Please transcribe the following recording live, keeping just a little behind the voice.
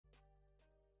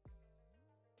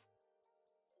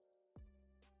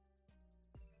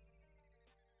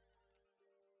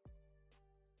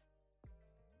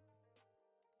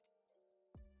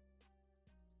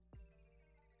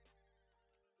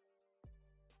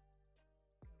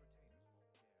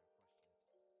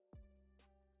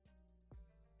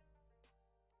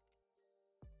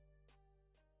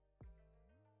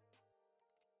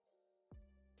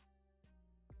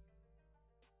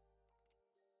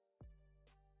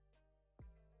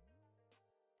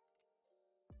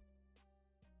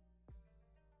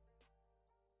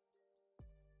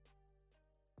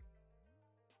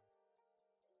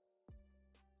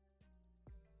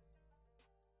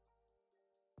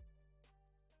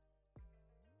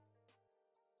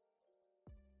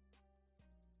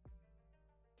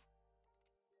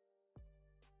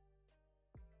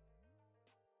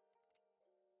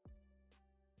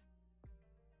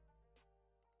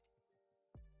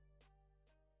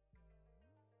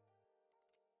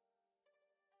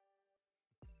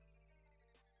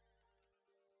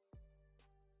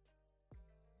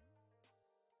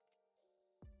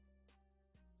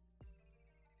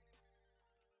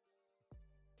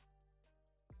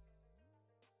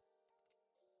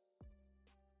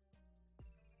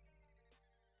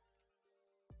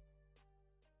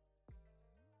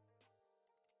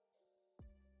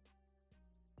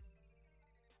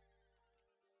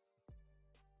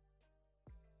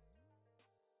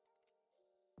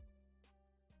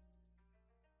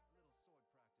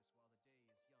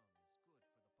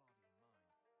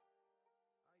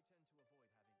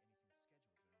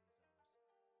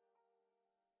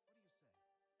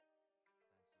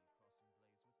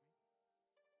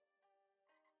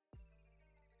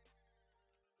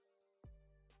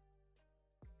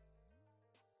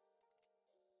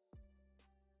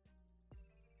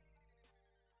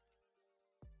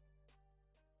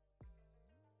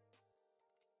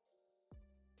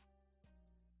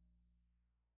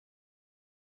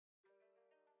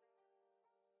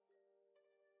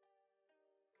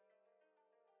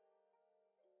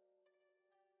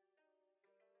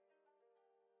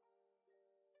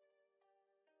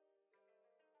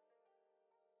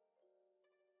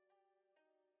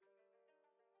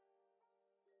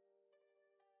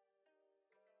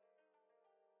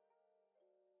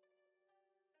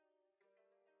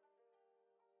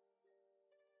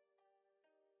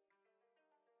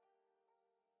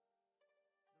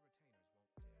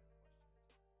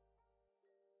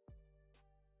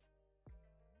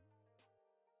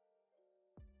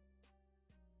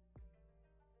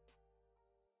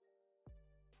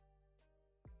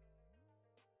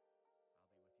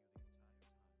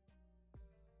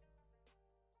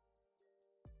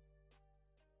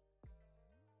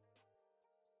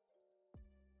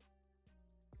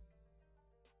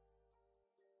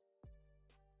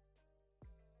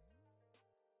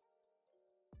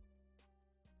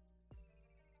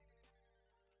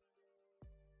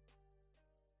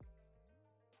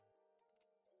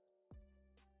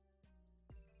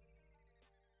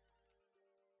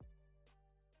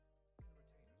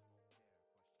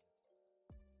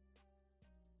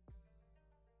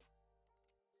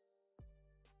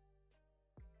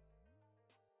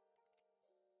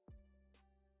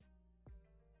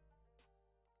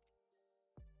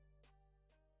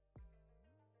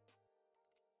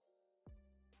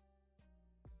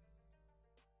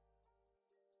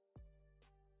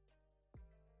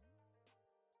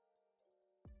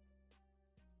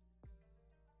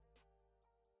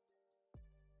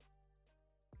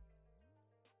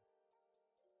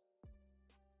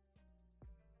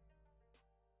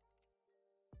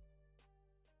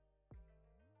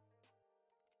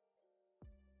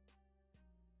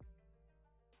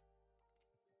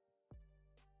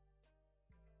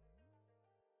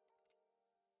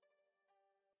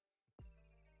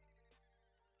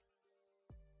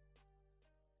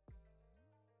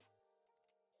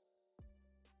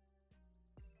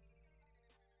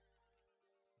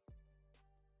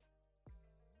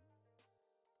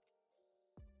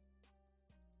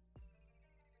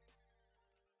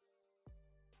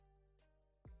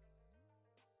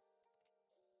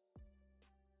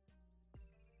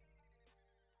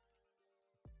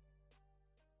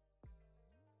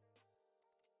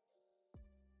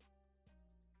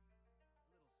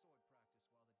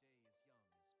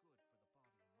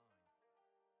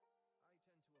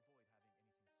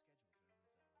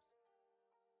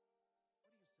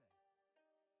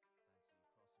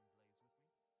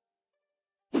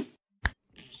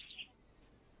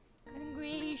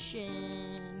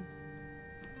notification.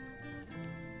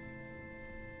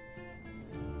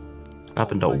 What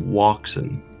happened to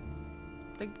Waxen?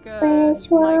 The Where's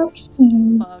mic's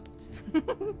Roxanne? fucked.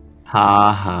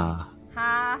 Ha ha.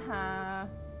 Ha ha.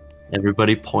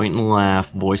 Everybody point and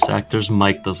laugh. Voice actor's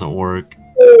mic doesn't work.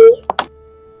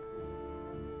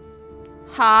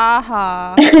 Ha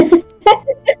ha.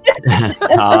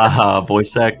 Ha ha.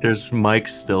 Voice actor's mic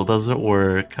still doesn't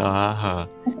work. Ha ha.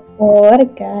 Oh, what a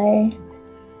guy.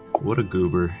 What a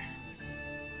goober.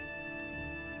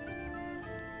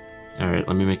 Alright,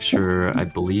 let me make sure. I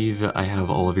believe I have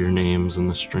all of your names in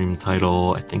the stream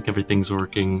title. I think everything's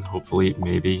working. Hopefully,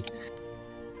 maybe.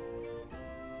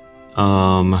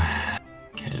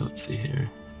 Okay, let's see here.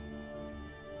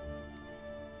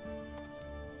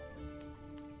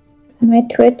 My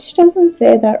Twitch doesn't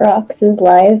say that Rox is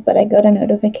live, but I got a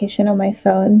notification on my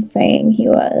phone saying he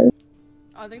was.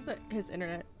 I think that his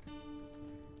internet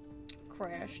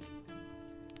crashed.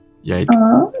 Yeah,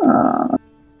 Oh.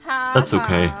 Ha That's ha.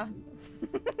 okay.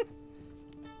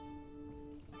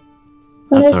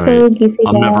 What That's a all silly right. goofy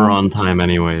I'm guy. never on time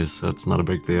anyways, so it's not a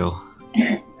big deal.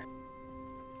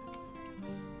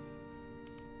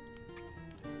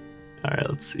 Alright,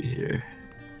 let's see here.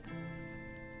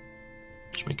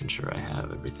 Just making sure I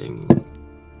have everything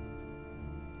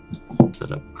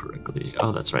set up correctly.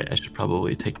 Oh, that's right. I should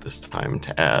probably take this time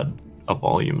to add a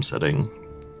volume setting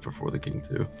for the King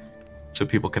 2, so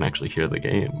people can actually hear the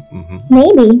game.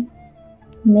 Maybe.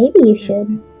 Maybe you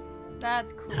should.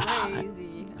 That's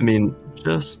crazy. I mean,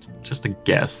 just a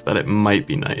guess that it might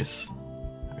be nice.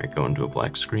 Alright, go into a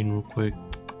black screen real quick.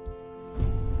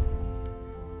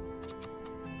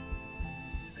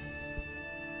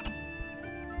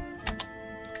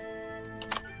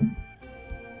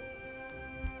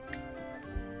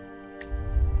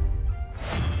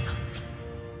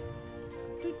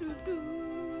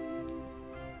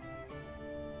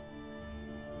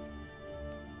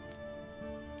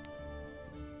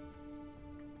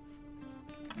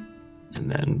 And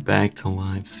then back to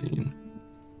live scene.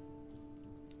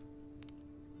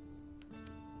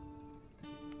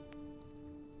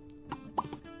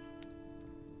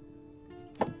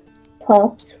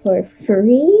 Pops for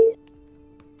free?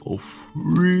 For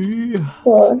free.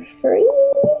 For free?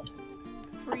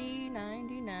 Free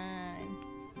 99.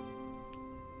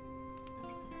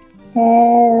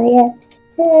 Hell yeah.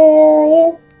 Hell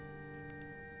yeah.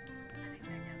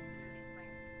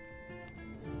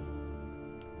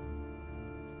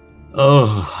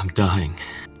 Oh, I'm dying.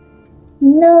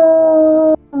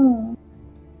 No.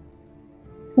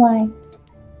 Why?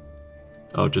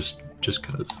 Oh, just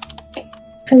cause.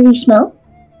 Cause you smell?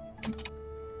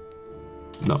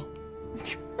 No.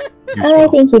 You I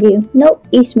smell. think you do. Nope,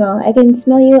 you smell. I can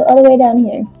smell you all the way down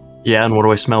here. Yeah, and what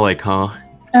do I smell like, huh?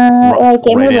 Like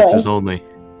Gamer right Boy. answers only.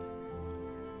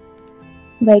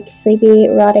 Like sleepy,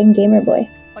 rotting Gamer Boy.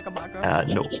 Like a baka.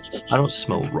 No, I don't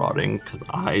smell rotting because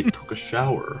I took a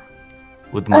shower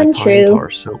with my Untrue. pine tar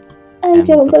soap. I And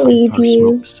don't the pine believe tar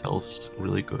you. soap smells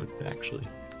really good, actually.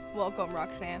 Welcome,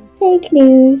 Roxanne. Fake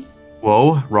news.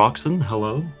 Whoa, Roxanne,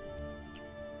 hello?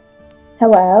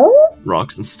 Hello?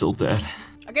 Roxanne's still dead.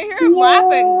 I can hear him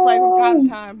laughing like from time to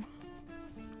time.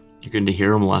 You're going to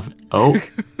hear him laughing. Oh.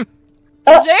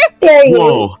 Oh, there he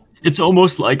Whoa. is. It's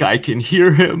almost like I can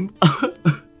hear him.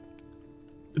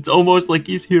 It's almost like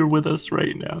he's here with us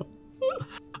right now.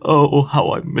 Oh,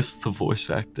 how I miss the voice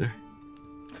actor.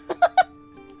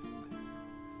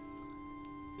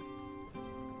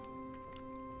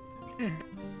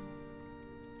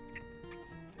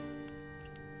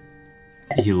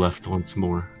 He left once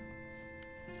more.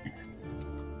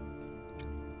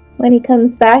 When he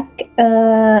comes back,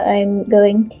 I'm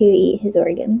going to eat his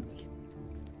organs.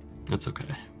 That's okay.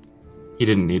 He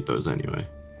didn't need those anyway.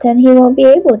 Then he won't be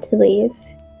able to leave.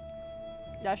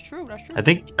 That's true, that's true. I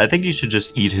think you should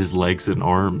just eat his legs and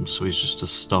arms, so he's just a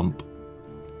stump.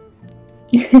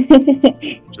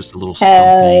 Just a little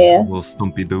stumpy, little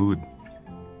stumpy dude.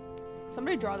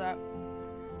 Somebody draw that.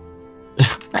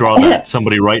 Draw that.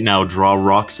 Somebody right now, draw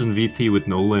Roxanne VT with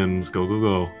no limbs. Go, go,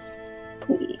 go.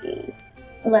 Please.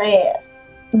 My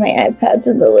iPad's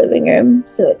in the living room,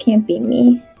 so it can't be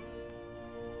me.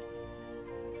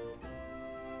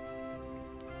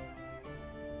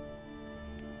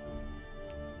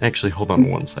 Actually, hold on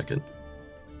 1 second.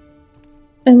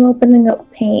 I'm opening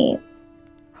up Paint.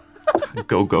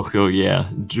 Go, go, go, yeah.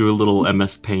 Do a little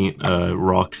MS Paint,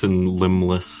 Roxanne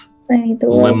limbless. I need the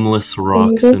Limbless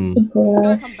Roxanne. He's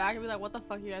gonna come back and be like, what the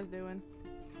fuck you guys doing?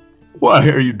 Why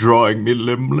are you drawing me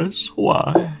limbless?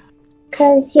 Why?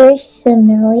 'Cause you're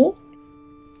smelly.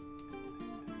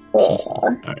 Ugh,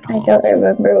 Alright, I hold don't on.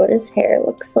 remember what his hair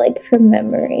looks like from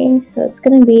memory, so it's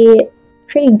gonna be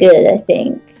pretty good, I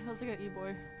think. He looks like an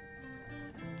e-boy.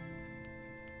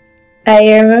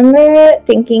 I remember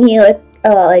thinking he looked a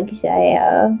lot like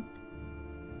Jaya.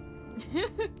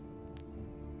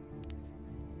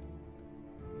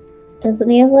 Doesn't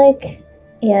he have like...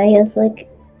 Yeah, he has like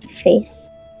face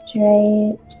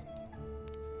stripes.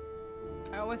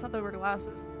 I always thought they were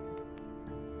glasses.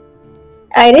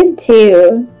 I did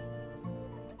too.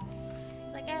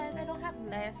 It's like, I don't have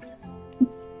glasses.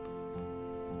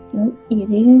 Nope, you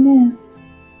do now.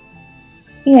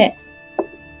 Yeah.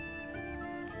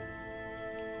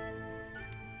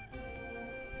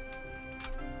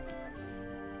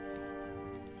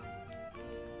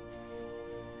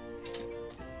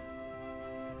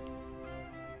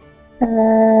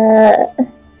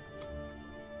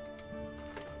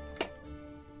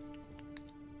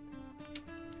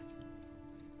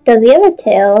 Does he have a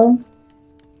tail?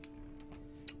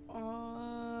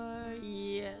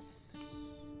 Yes.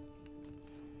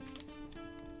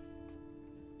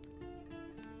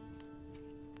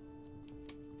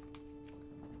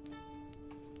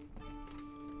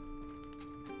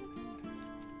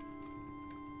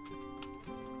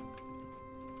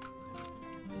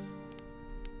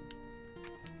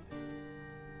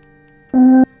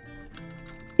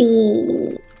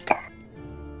 B.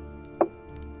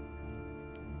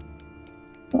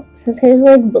 Oh, so his hair's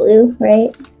like blue,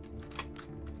 right?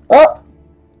 Oh!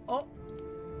 Oh.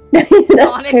 That's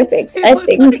Sonic. perfect, He I looks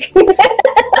think.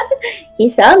 He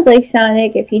sounds like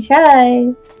Sonic if he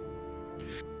tries.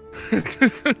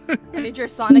 I need your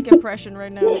Sonic impression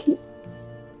right now.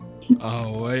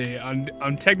 Oh wait,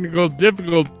 I'm technical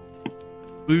difficulties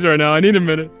right now. I need a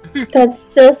minute. That's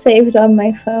still saved on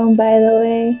my phone, by the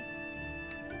way.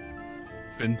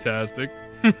 Fantastic.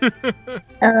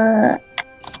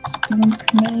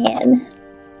 Stomp man.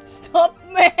 Stop,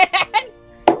 man!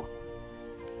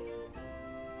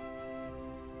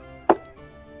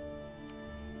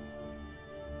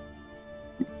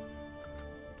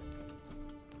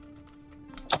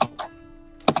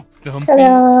 Stumpy.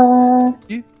 Ta-da!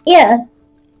 Yeah. Yeah.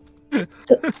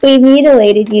 We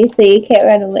mutilated you so you can't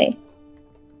run away.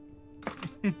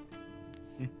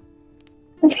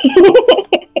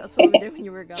 That's what we did when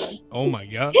you were gone. Oh my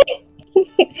god.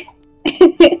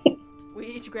 We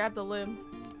each grabbed a limb.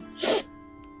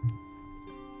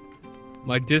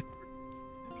 My dis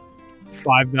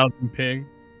 5,000 ping.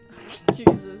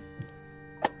 Jesus.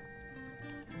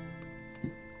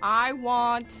 I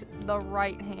want the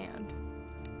right hand.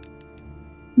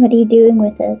 What are you doing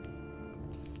with it?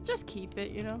 Just keep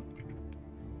it, you know?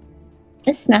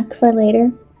 A snack for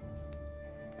later.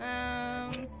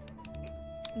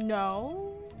 No.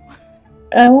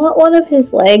 I want one of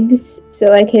his legs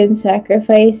so I can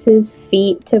sacrifice his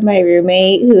feet to my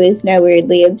roommate, who is now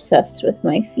weirdly obsessed with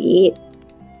my feet.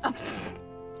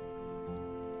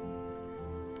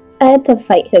 I had to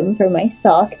fight him for my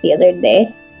sock the other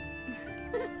day.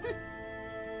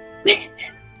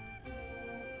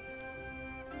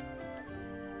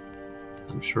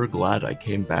 I'm sure glad I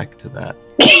came back to that.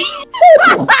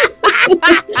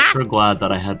 Sure glad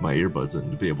that I had my earbuds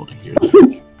in to be able to hear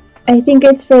that. I think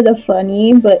it's for the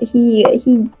funny, but he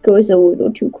goes a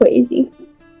little too crazy.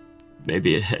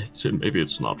 Maybe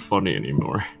it's not funny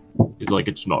anymore. He's like,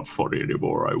 it's not funny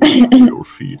anymore. I wish for your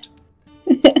feet.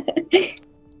 You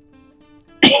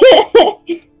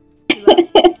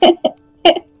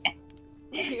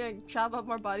gotta chop up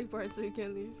more body parts so he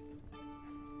can't leave.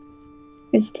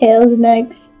 His tail's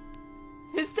next.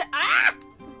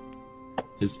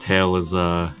 His tail is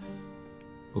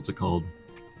what's it called?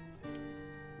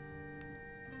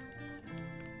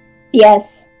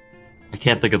 Yes. I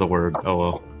can't think of the word. Oh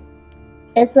well.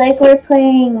 It's like we're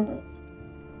playing...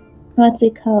 What's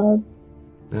it called?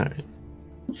 Alright.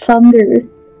 Funger.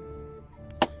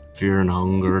 Fear and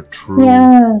hunger, true.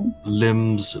 Yeah.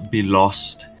 Limbs be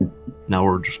lost. Now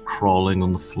we're just crawling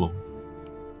on the floor.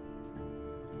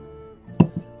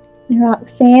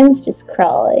 Roxanne's just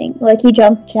crawling. Like he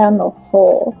jumped down the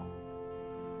hole.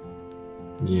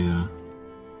 Yeah.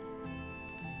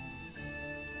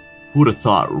 Who would have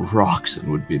thought Roxanne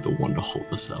would be the one to hold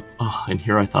us up? Oh, and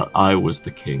here I thought I was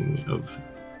the king of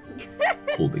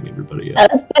holding everybody I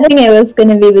up. was betting it was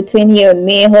gonna be between you and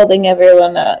me holding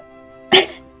everyone up.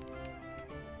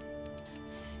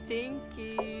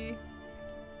 Stinky.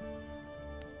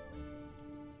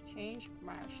 Change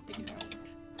my sticky note.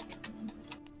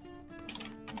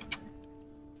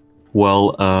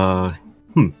 Well,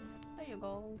 There you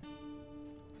go.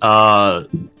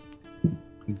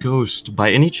 Ghost,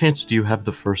 by any chance do you have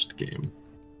the first game?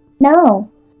 No.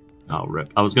 Oh,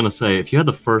 rip. I was gonna say, if you had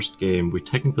the first game, we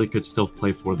technically could still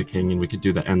play For the King, and we could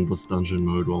do the endless dungeon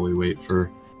mode while we wait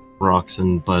for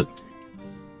Roxanne, but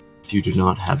if you do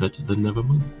not have it, then never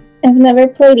mind. I've never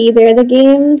played either of the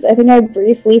games. I think I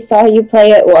briefly saw you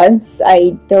play it once.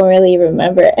 I don't really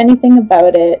remember anything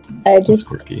about it. I That's just...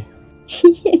 quirky.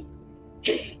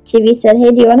 Chibi said,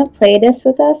 hey, do you want to play this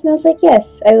with us? And I was like,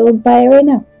 yes, I will buy it right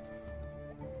now.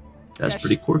 That's Yeah,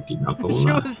 pretty quirky, not gonna She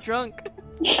lie. was drunk.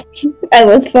 I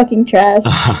was fucking trash.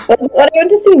 Was it when I went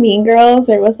to see Mean Girls,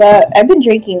 or was that... I've been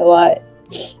drinking a lot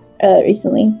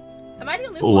recently. Am I the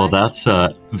only Well, one? that's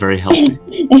very healthy.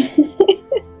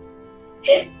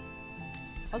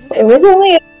 I was gonna say, It was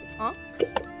only... Huh?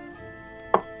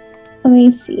 Let me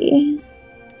see.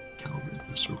 Calibrate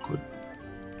this real quick.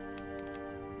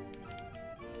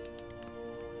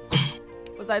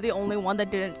 was I the only one that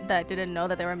didn't know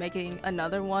that they were making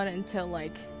another one until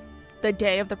like the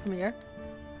day of the premiere?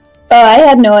 Oh, I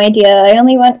had no idea. I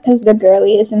only went because the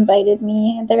girlies invited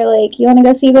me. And they're like, you want to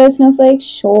go see this? And I was like,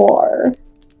 sure.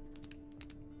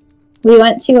 We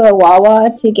went to a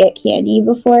Wawa to get candy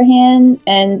beforehand,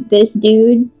 and this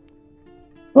dude,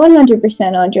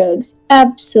 100% on drugs,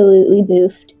 absolutely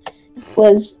boofed,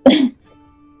 was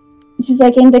just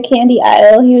like in the candy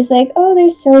aisle. He was like, oh,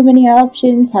 there's so many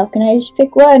options. How can I just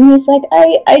pick one? He was like,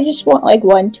 I just want like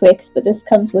one Twix, but this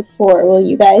comes with 4. Will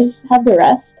you guys have the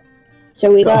rest?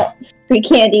 So we got free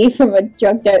candy from a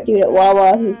drugged out dude at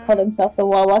Wawa who called himself the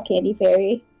Wawa Candy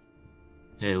Fairy.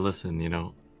 Hey, listen, you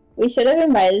know, We should have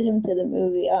invited him to the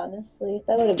movie, honestly.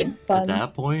 That would have been fun. at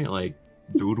that point, like,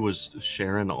 dude was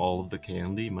sharing all of the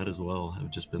candy. Might as well have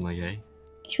just been like, hey.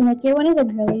 She's like, you're one of the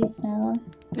girlies now.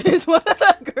 It's one of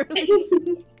the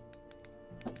girls.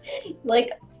 He's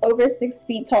like over 6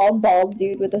 feet tall, bald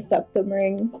dude with a septum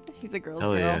ring. He's a girl's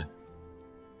Hell girl.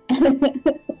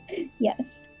 yeah.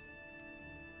 Yes.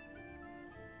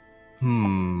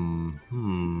 I'm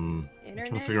trying to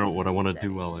Internet figure out is what I want to resetting.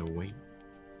 do while I wait.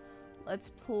 Let's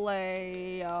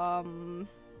play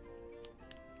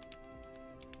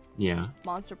Yeah,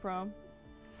 Monster Prom.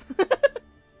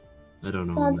 I don't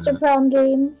know. Monster Matt. Prom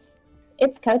games.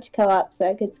 It's couch co-op, so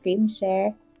I could screen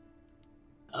share.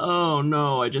 Oh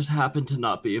no, I just happen to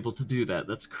not be able to do that.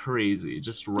 That's crazy.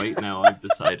 Just right now I've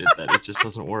decided that it just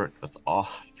doesn't work. That's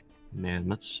off. Man,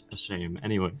 that's a shame.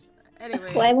 Anyways. Anyway,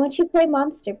 Why won't you play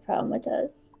Monster Prom with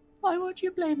us? Why won't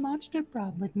you play Monster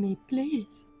Prom with me,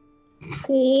 please?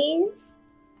 Please?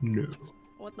 No.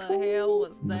 what the hell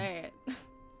was that?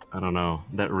 I don't know.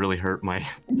 That really hurt my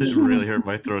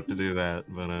my throat to do that,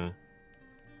 but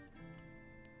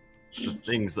the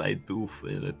things I do for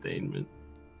entertainment.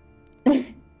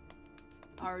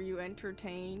 Are you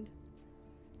entertained?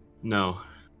 No.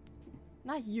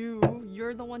 Not you.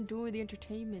 You're the one doing the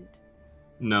entertainment.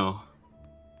 No.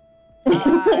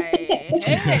 I hate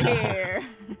it here.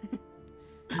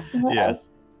 What Yes.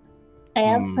 else? I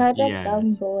have Project yes.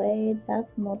 Zomboid.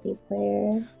 That's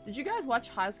multiplayer. Did you guys watch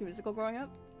High School Musical growing up?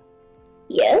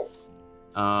 Yes?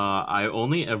 I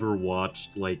only ever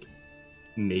watched like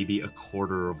maybe a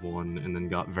quarter of one and then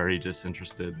got very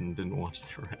disinterested and didn't watch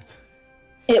the rest.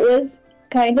 It was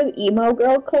kind of emo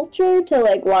girl culture to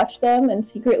like watch them and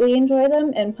secretly enjoy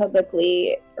them and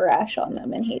publicly rash on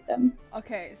them and hate them.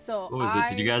 Okay, so What was it?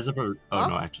 Did you guys ever? Oh Huh?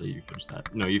 no, actually, you finished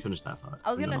that. No, you finished that thought.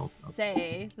 I was and then gonna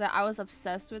say that I was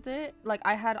obsessed with it. Like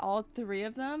I had all 3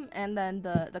 of them, and then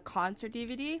the concert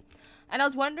DVD, and I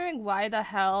was wondering why the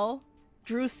hell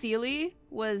Drew Seeley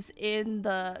was in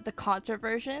the concert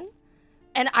version,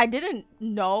 and I didn't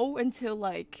know until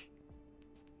like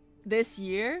this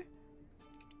year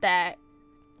that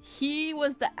he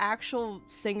was the actual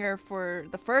singer for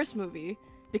the first movie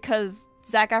because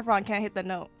Zac Efron can't hit the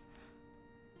note.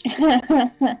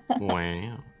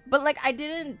 Wow. But like I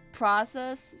didn't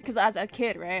process, because as a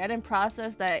kid, right, I didn't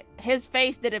process that his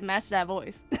face didn't match that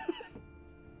voice. I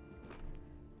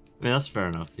mean, that's fair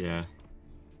enough. Yeah.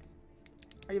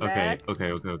 Are you Okay. back?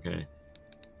 Okay.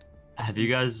 Have you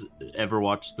guys ever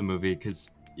watched the movie?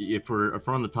 Because if we're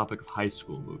on the topic of high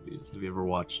school movies, have you ever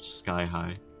watched Sky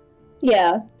High,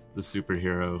 Yeah. the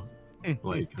superhero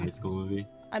like high school movie?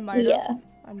 I might have. Yeah.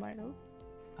 I might have.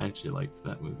 I actually liked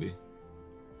that movie.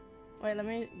 Wait, let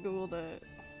me Google the.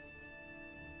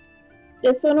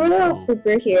 This one were all No.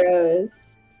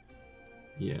 superheroes.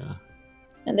 Yeah.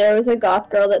 And there was a goth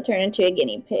girl that turned into a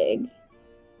guinea pig.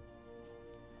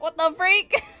 What the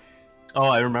freak? Oh,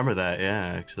 I remember that. Yeah,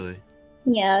 actually.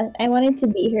 Yeah, I wanted to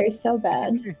be her so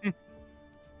bad.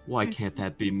 Why can't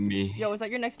that be me? Yo, is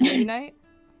that your next movie night?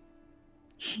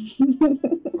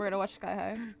 We're gonna watch Sky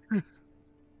High.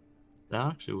 That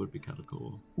actually would be kind of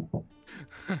cool.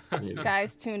 Maybe.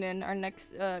 Guys, tune in. Our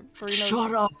next Farino's...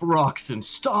 Shut up, Roxanne!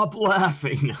 Stop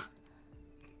laughing!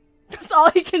 That's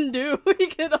all he can do. He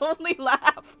can only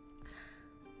laugh.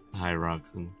 Hi,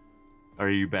 Roxanne. Are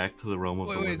you back to the realm of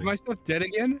the Wait, is living? my stuff dead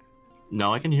again?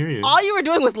 No, I can hear you. All you were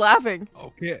doing was laughing.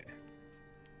 Okay.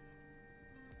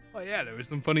 Oh yeah, there was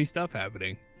some funny stuff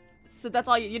happening. So that's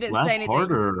all you didn't Laugh say anything.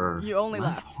 harder. You only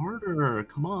Laugh laughed. harder.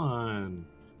 Come on.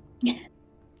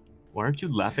 Why aren't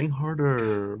you laughing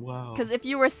harder? Wow. Because if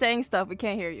you were saying stuff, we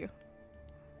can't hear you.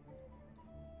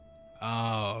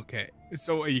 Oh, okay.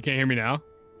 So you can't hear me now?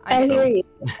 I hear you.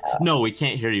 No, we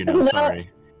can't hear you now. No. Sorry.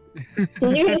 Did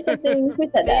you hear something? Who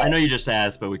said that? I know you just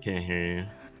asked, but we can't hear you.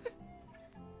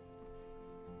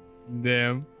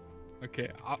 Damn. Okay.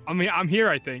 I mean, I'm here,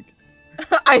 I think.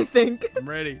 I think. I'm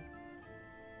ready.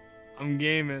 I'm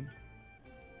gaming.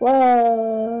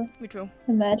 Whoa. Me too.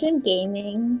 Imagine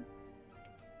gaming.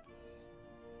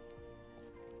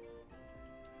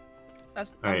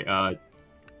 That's, All right.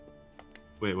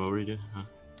 Wait, what were you doing? Huh?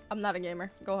 I'm not a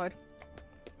gamer. Go ahead.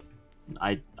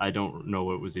 I don't know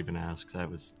what was even asked. I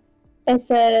was. I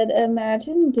said,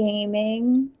 imagine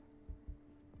gaming.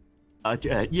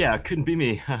 Yeah, it couldn't be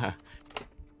me. I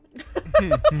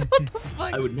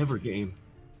Fuck. would never game.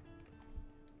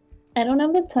 I don't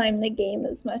have the time to game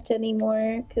as much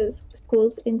anymore because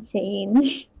school's insane.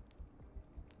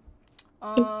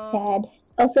 It's sad.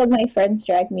 Also, my friends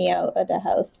drag me out of the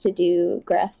house to do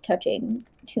grass touching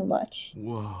too much.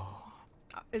 Whoa.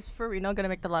 Is Farino gonna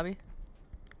make the lobby?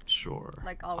 Sure.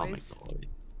 Like I'll make always. the lobby.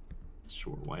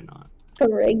 Sure, why not?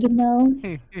 Oregano.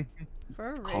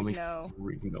 Call me Farino.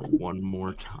 Reno one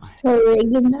more time.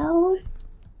 Oregano.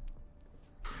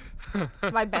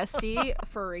 My bestie,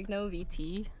 Farino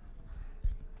VT.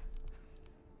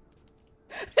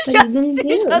 What are you gonna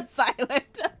do? Just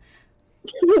silent.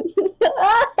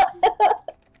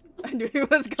 I knew he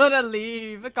was gonna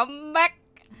leave. Come back!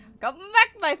 Come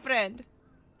back, my friend!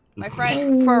 My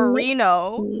friend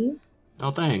Farino.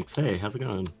 Oh, thanks. Hey, how's it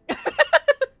going?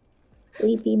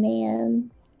 Sleepy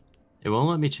man. It won't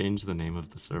let me change the name of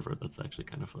the server. That's actually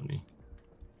kind of funny.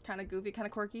 Kind of goofy, kind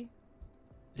of quirky.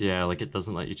 Yeah, like it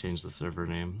doesn't let you change the server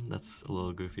name. That's a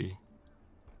little goofy.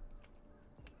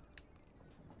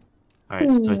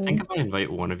 Alright, so I think if I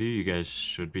invite one of you, you guys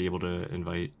should be able to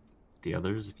invite the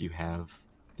others if you have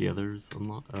the others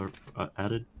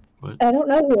added. What? I don't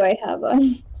know who I have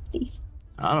on Steve.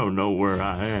 I don't know where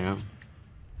I am.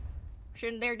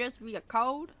 Shouldn't there just be a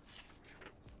code?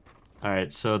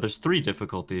 Alright, so there's 3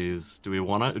 difficulties. Do we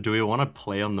wanna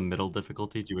play on the middle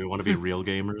difficulty? Do we wanna be real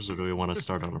gamers or do we wanna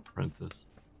start on apprentice?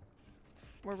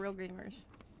 We're real gamers.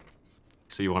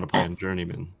 So you wanna play on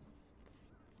journeyman?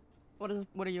 What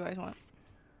do you guys want?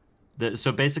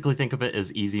 So basically think of it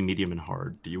as easy, medium, and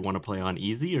hard. Do you want to play on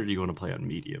easy or do you want to play on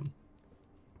medium?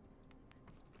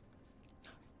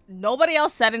 Nobody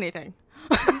else said anything.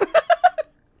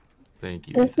 Thank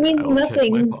you. This means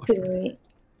nothing to me.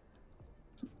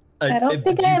 I don't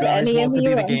think I have any of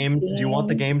you on Do you want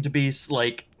the Steam. game to be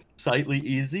like slightly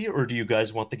easy or do you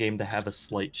guys want the game to have a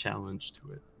slight challenge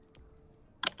to it?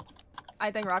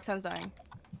 I think Roxanne's dying.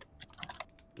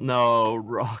 No,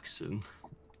 Roxanne.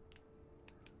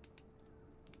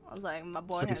 I was like, my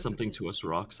boy Say has something to us,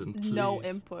 Roxanne, please. no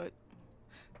input.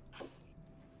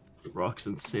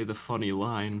 Roxanne, say the funny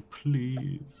line,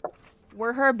 please.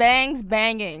 Were her bangs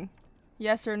banging?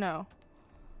 Yes or no?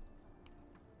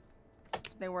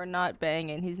 They were not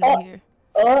banging. He's not here.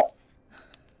 Oh,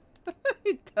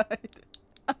 He died.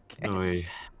 Okay. Oy.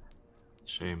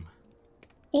 Shame.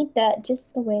 ain't that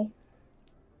just the way?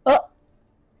 Oh,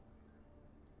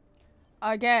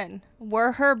 Again,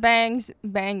 were her bangs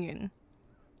banging?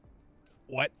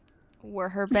 What? Were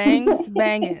her bangs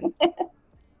banging?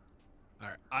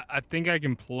 Alright, I think I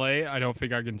can play. I don't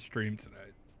think I can stream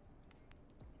tonight.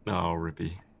 Oh,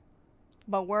 Rippy.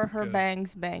 But were her Because-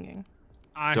 bangs banging?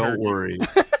 I Don't heard you. worry.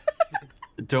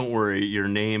 Don't worry. Your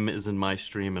name is in my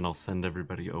stream, and I'll send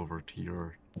everybody over to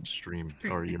your stream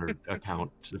or your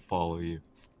account to follow you.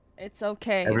 It's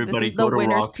okay. Everybody this is go the to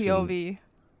winner's Roxanne. POV.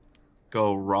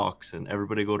 Go Roxanne.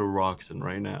 Everybody go to Roxanne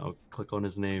right now. Click on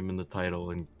his name in the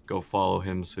title and go follow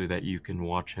him so that you can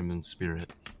watch him in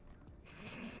spirit.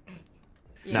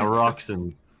 Now,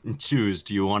 Roxanne, choose.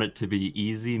 Do you want it to be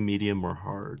easy, medium, or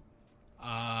hard?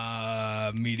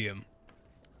 Medium.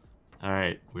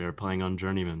 Alright, we are playing on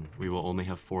Journeyman. We will only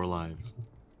have 4 lives.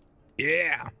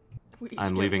 Yeah. We each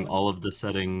I'm get leaving one. all of the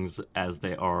settings as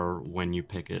they are when you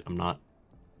pick it. I'm not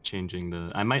changing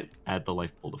the... I might add the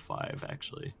life pool to 5,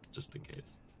 actually, just in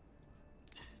case.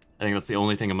 I think that's the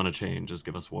only thing I'm going to change, is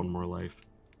give us 1 more life.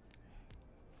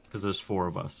 Because there's 4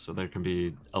 of us, so there can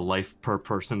be a life per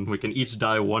person. We can each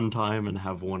die 1 time and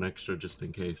have 1 extra just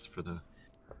in case for the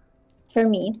For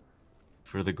me.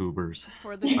 goobers.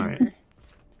 For the All right. goober.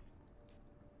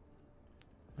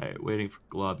 All right, waiting for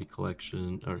lobby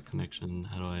collection or connection.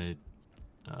 How do I?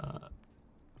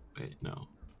 Wait, no.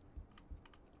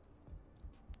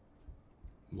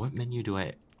 What menu do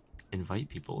I invite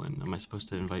people in? Am I supposed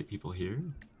to invite people here?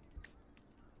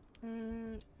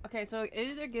 Okay, so it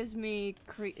either gives me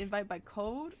invite by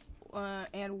code,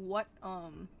 and what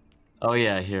Oh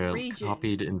yeah, here. region.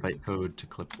 Copied invite code to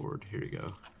clipboard. Here you go.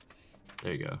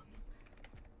 There you go.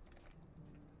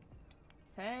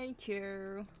 Thank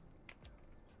you.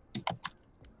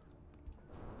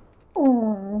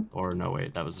 Oh, Or no,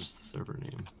 wait, that was just the server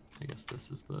name. I guess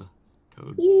this is the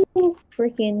code. you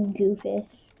freaking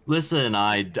goofus. Listen,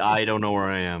 I don't know where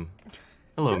I am.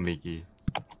 Hello, Miki.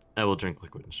 I will drink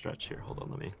liquid and stretch here. Hold on,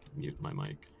 let me mute my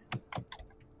mic.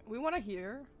 We want to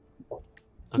hear. Okay,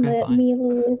 Let fine. me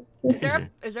listen.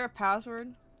 Is there a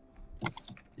password?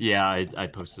 Yeah, I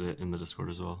posted it in the Discord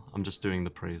as well. I'm just doing the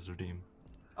praise redeem.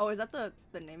 Oh, is that the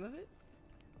name of it?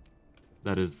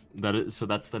 That is so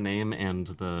that's the name and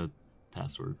the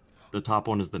password. The top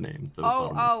one is the name. The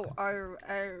bottom one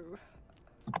is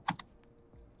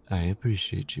I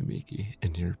appreciate you, Miki,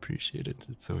 and you're appreciated.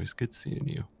 It's always good seeing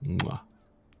you. Mwah.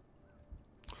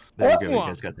 There you go. You Mwah.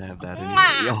 guys got to have that in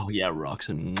Mwah. your... Oh yeah,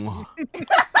 Roxanne. Mwah.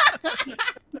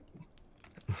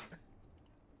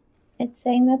 It's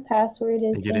saying the password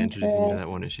is I get to introduce you to incorrect. that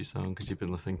One Issue song because you've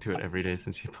been listening to it every day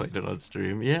since you played it on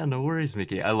stream. Yeah, no worries,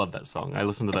 Mickey. I love that song. I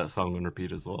listen to that song on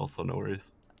repeat as well, so no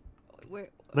worries.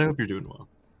 Wait, But I hope you're doing well.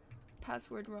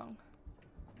 password wrong.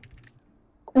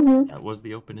 That was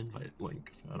the open invite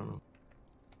link, so I don't know.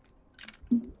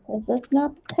 Says that's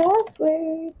not the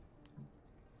password.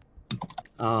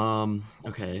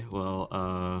 Okay, well,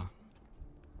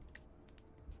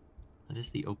 that is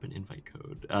the open invite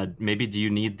code. Maybe do you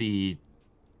need the...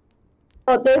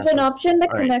 Oh, there's an Password. option to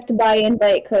All right. connect by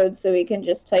invite code, so we can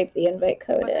just type the invite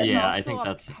code But in. there's Yeah, I also think a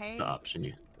that's the page. option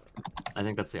you... I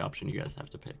think that's the option you guys have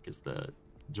to pick, is the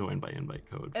join by invite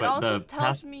code. It But also the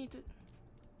tells me to.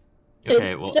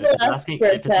 Okay, It well, still if it's asks asking, for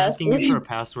a if it's asking you for a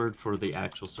password. password for the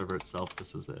actual server itself,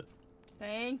 this is it.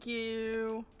 Thank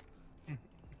you.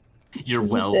 You're Jesus.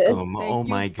 welcome. Thank Oh you,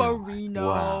 my god. Farino.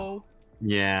 Wow.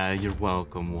 Yeah, you're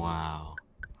welcome. Wow.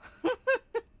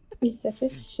 You're such a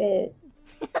shit.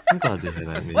 I'm glad to hear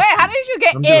that. Wait, how did you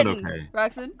get I'm in, doing okay.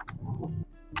 Roxanne?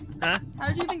 Huh? How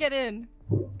did you even get in?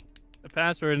 The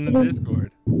password in the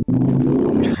Discord.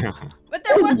 But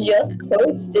there It was was. just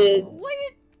posted.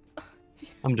 Wait.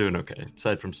 I'm doing okay.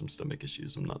 Aside from some stomach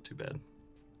issues, I'm not too bad.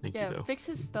 Thank you, Yeah, though. fix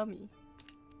his stomach.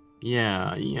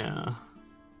 Yeah, yeah.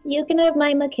 You can have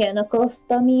my mechanical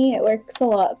stummy. It works a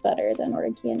lot better than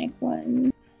organic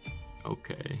one.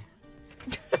 Okay.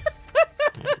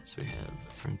 Alright, so we have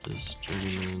Apprentice,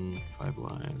 Journeyman, 5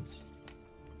 lives.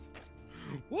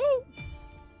 Woo!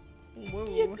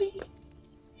 Whoa.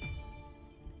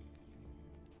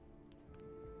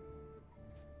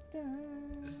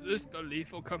 Is this the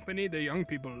Lethal Company? The young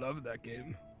people love that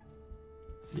game.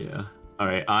 Yeah.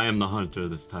 Alright, I am the hunter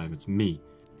this time. It's me.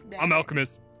 I'm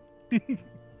Alchemist.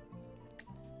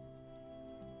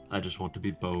 I just want to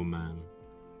be Bowman.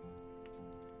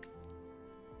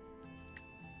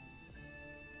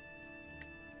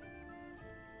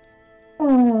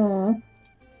 Oh.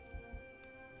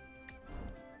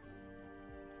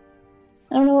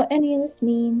 I don't know what any of this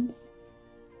means.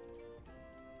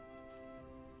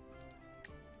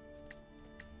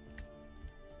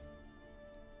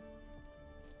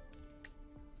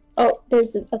 Oh,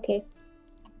 there's a... Okay.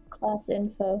 Class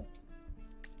info.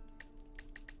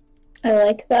 I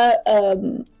like that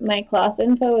my class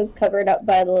info is covered up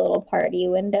by the little party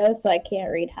window, so I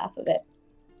can't read half of it.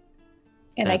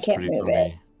 And That's I can't pretty move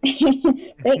funny.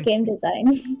 it. Great game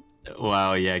design.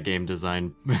 Wow, yeah, game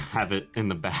design. Have it in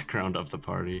the background of the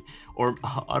party. Or,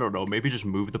 I don't know, maybe just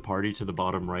move the party to the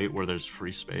bottom right where there's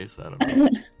free space. I don't know.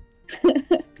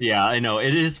 Yeah, I know.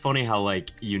 It is funny how,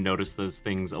 like, you notice those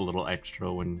things a little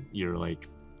extra when you're, like,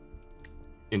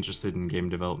 interested in game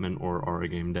development or are a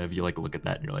game dev. You, like, look at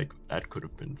that and you're like, that could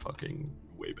have been fucking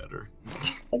way better.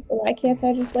 Like, why can't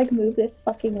I just, like, move this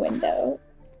fucking window?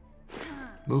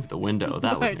 Move the window.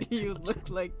 That Why would make do you too much look sense.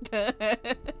 like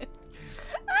that?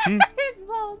 Hmm? He's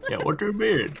bald. Yeah, what do you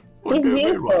mean? What He's do you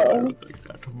mean? Why do I beautiful. look like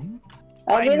that? Hmm?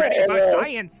 I'll be I'm the ready for herbalist.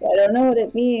 science. I don't know what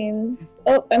it means.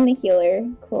 Oh, I'm the healer.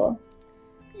 Cool.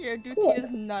 Your duty Cool.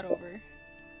 is not over.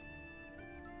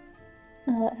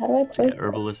 How do I So, yeah, post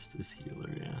herbalist is healer,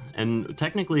 yeah. And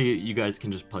technically, you guys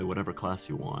can just play whatever class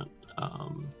you want.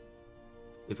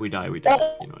 If we die, we die.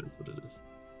 You know, it is what it is.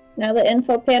 Now the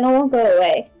info panel will go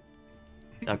away.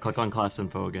 Click on class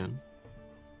info again.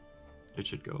 It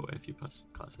should go away if you press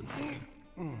class info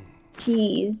again.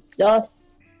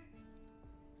 Jesus.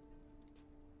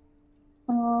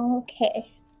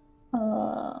 Okay.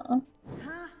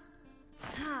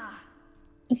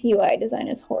 This UI design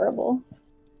is horrible.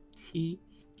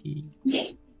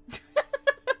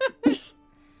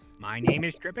 My name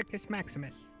is Dripicus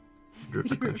Maximus.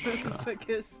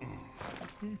 Dripicus.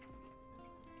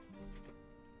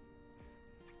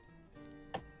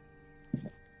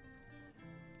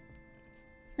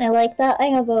 I like that I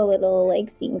have a little, like,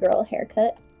 scene girl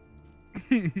haircut.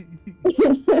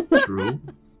 True.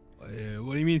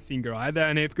 What do you mean, scene girl? I had that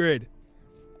in 8th grade.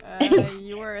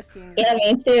 You were a scene girl. Yeah,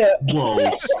 me too. Whoa,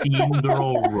 scene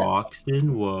girl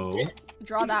Roxton, whoa.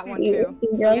 Draw that one You were too. a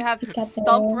scene So girl? we have Got Stump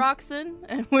the- Roxon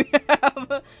and we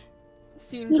have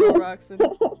Scene Girl Roxon.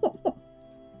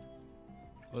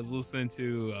 I was listening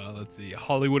to, let's see,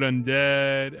 Hollywood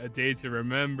Undead, A Day to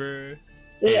Remember.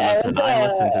 Hey, Yeah, listen, was, I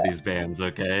listen to these bands,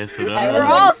 okay? So don't I We're was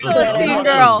also a listen to scene those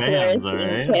girl. Bands, all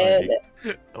right? Like,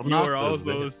 don't You knock are those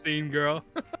also a bands. scene girl.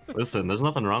 Listen, there's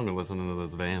nothing wrong with listening to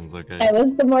those bands, okay? I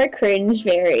was the more cringe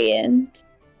variant.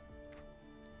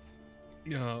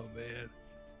 Oh, man.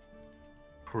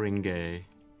 Kringe.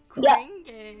 Yeah.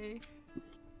 Kringe.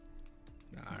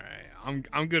 Alright,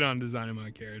 I'm good on designing my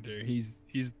character. He's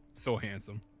so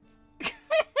handsome.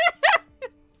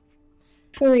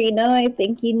 Farina, I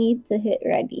think you need to hit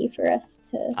ready for us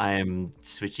to... I am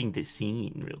switching to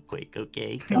scene real quick,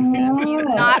 okay? Oh. He's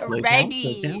not Slow down,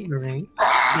 ready. slow down, right?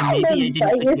 So maybe I didn't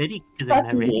But click you're ready because I'm not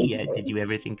fucking ready yet. evil. Did you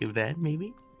ever think of that,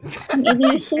 maybe? Maybe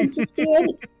you should just be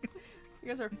ready. You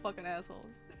guys are fucking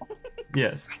assholes.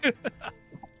 Yes.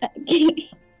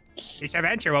 This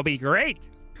adventure will be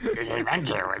great. This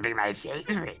adventure would be my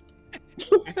favorite.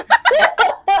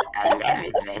 I love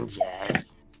adventure.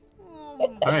 Oh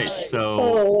my All right, God. so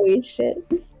Holy shit.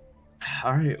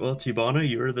 all right. Well, Chibana,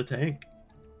 you're the tank.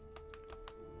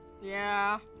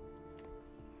 Yeah.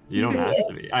 You don't have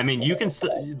to be. I mean, you can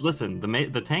still listen.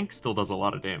 The tank still does a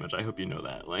lot of damage. I hope you know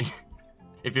that. Like,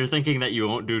 if you're thinking that you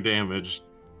won't do damage,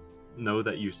 know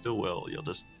that you still will. You'll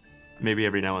just maybe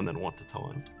every now and then want to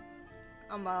taunt.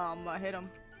 I'm gonna hit him.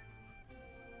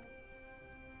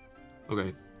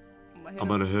 Okay, I'm gonna hit I'm him.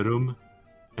 gonna hit him,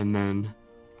 and then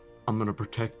I'm gonna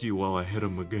protect you while I hit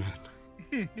him again.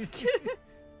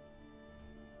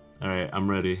 All right, I'm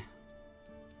ready.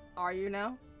 Are you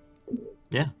now?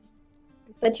 Yeah.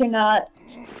 But you're not...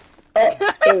 Oh,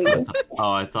 there we go.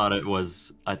 Oh, I thought it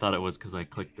was because I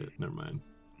clicked it. Never mind.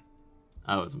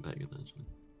 I wasn't paying attention.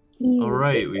 You All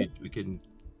right, did we can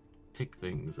pick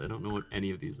things. I don't know what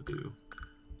any of these do.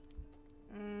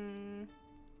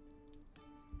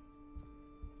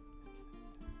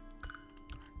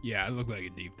 Yeah, I look like a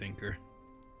deep thinker.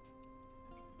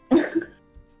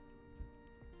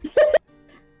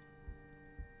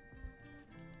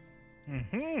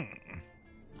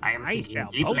 I am I thinking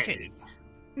sell deeply. potions.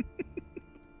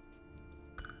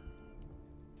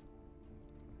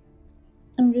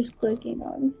 I'm just clicking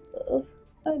on stuff.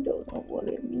 I don't know what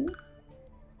it means.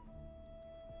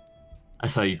 I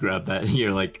saw you grab that. And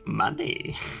you're like,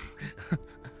 money.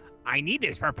 I need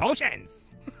this for potions.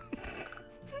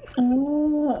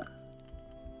 Oh.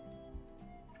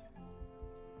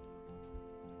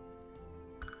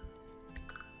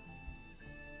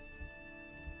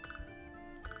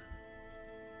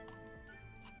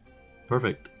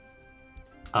 Perfect.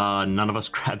 None of us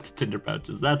grabbed the Tinder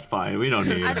pouches. That's fine. We don't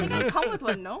need I think I it. come with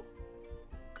one, no?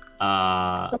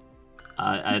 I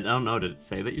don't know. Did it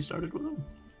say that you started with them?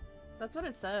 That's what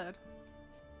it said.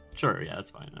 Sure. Yeah, that's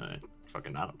fine. I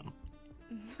don't know.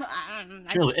 I-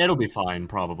 Sure, it'll be fine.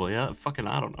 Probably. I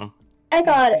don't know. I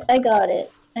got it. I got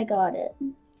it. I got it.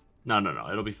 No.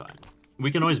 It'll be fine.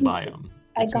 We can always buy them.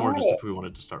 I It's more got just it. if we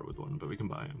wanted to start with one, but we can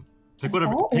buy them. I Pick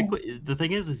whatever. got Pick it. what, the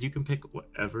thing is you can pick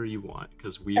whatever you want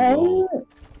because we will. Oh,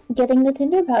 getting the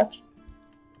Tinder pouch.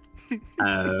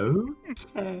 Oh.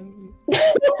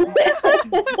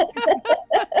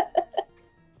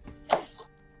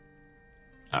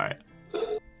 All right.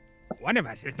 One of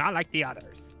us is not like the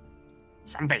others.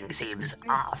 Something seems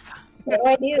off.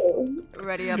 What do I do?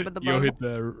 Ready up at the You'll bottom. hit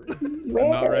the Where?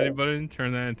 not ready button,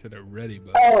 turn that into the ready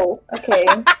button. Oh, okay.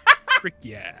 Frick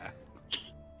yeah.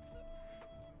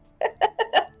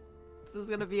 This is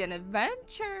gonna be an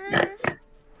adventure. Not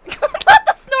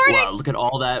the snorting. Wow, look at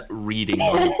all that reading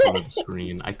on the front of the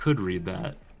screen. I could read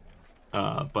that,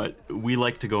 but we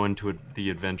like to go into the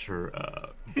adventure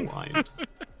blind.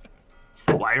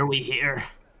 Why are we here?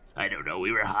 I don't know.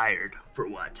 We were hired. For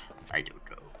what? I don't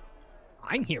know.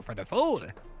 I'm here for the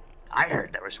food. I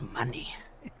heard there was money.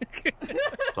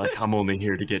 It's like, I'm only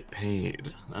here to get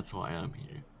paid. That's why I'm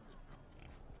here.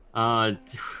 All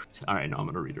right, no, I'm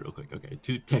gonna read it real quick. Okay,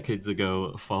 2 decades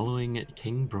ago, following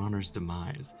King Bronner's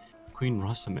demise, Queen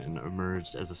Rosamund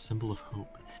emerged as a symbol of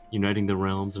hope, uniting the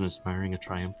realms and inspiring a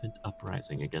triumphant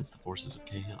uprising against the forces of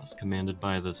chaos commanded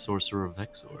by the sorcerer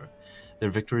Vexor.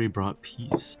 Their victory brought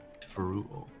peace to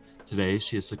Ferrule. Today,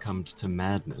 she has succumbed to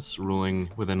madness, ruling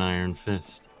with an iron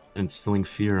fist, and instilling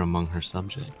fear among her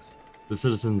subjects. The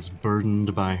citizens,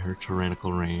 burdened by her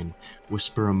tyrannical reign,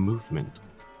 whisper a movement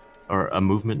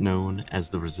known as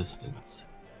the Resistance.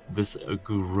 This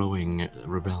growing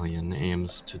rebellion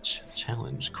aims to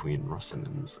challenge Queen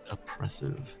Rosamund's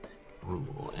oppressive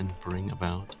rule and bring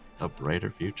about a brighter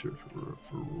future for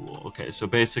rule. Okay, so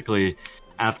basically,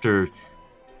 after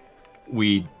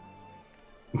we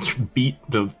beat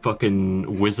the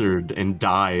fucking wizard and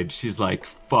died, she's like,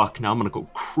 fuck, now I'm gonna go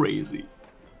crazy.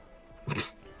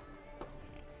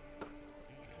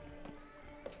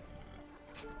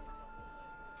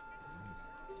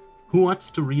 Who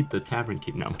wants to read the Tavern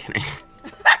Keep? No, I'm kidding.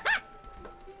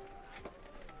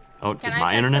 Oh, did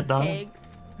my internet die?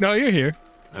 No, you're here.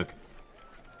 Okay.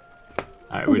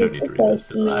 Alright, we don't need to read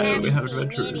this. We have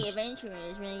adventures.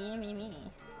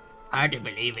 Hard to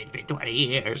believe it's been 20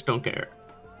 years. Don't care.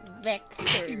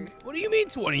 Vexor. What do you mean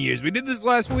 20 years? We did this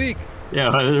last week.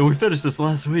 Yeah, we finished this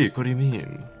last week. What do you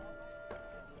mean?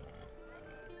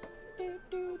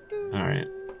 Alright.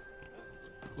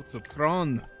 What's a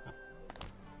prawn?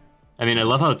 I mean, I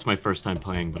love how it's my first time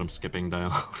playing, but I'm skipping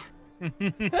dialogue. You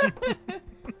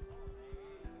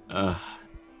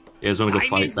guys want to go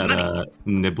fight that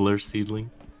Nibbler seedling?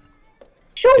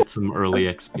 Sure. Get some early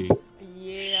XP.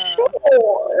 Yeah.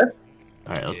 Sure.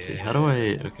 Alright, let's see. How do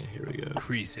I... Okay, here we go.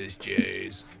 Creases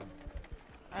J's.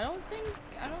 I don't think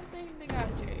they got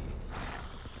J's.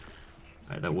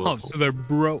 Alright, that will... Oh, so they're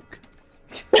broke.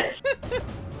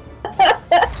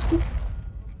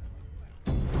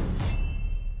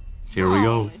 Here we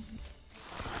go.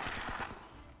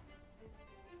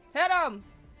 Hit him!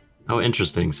 Oh,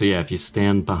 interesting. So yeah, if you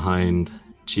stand behind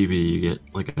Chibi, you get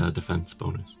like a defense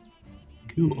bonus.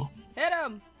 Cool. Hit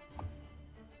him!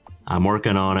 I'm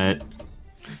working on it.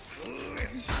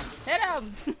 Hit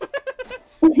him!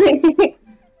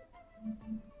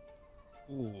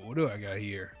 Ooh, what do I got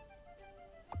here?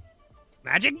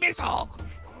 Magic missile!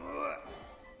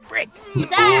 Frick!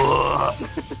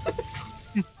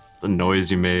 The noise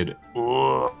you made.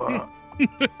 My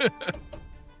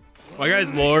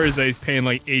guy's lore is that he's paying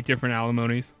like 8 different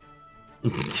alimonies.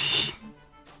 Okay.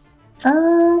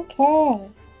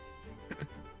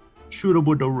 Shoot him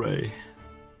with the ray.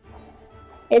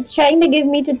 It's trying to give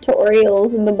me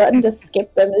tutorials, and the button to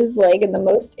skip them is like in the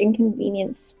most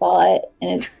inconvenient spot,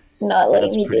 and it's not letting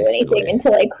That's me do pretty anything silly.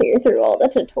 until I clear through all the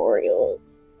tutorials.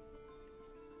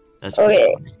 That's pretty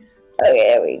Okay. funny. Okay,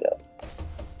 there we go.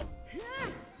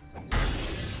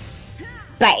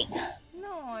 Bang.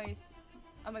 Nice.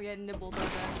 I'm gonna get nibbled over.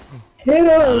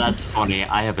 Oh, that's funny.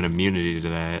 I have an immunity to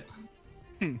that.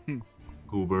 It's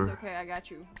Goober. okay, I got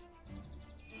you.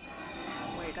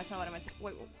 Wait, that's not what I meant to.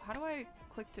 Wait, how do I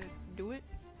click to do it?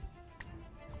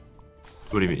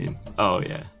 What do you mean? Oh,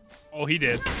 yeah. Oh, he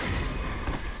did.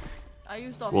 I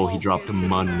used a Well, he whole dropped kit.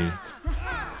 money.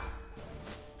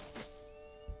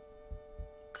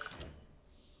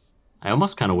 I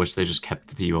almost kind of wish they just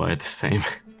kept the UI the same.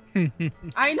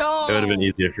 I know! It would have been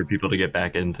easier for people to get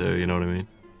back into, you know what I mean?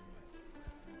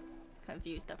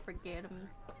 Confused, I forget me.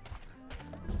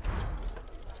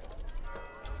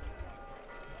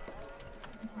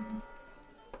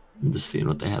 I'm just seeing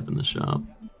what they have in the shop.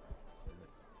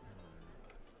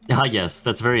 Ah, yes,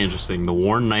 that's very interesting. The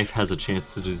worn knife has a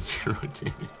chance to do 0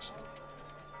 damage.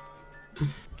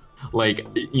 Like,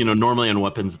 you know, normally on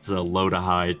weapons it's a low to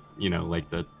high, you know,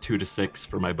 like the 2 to 6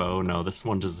 for my bow. No, this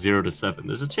one just 0 to 7.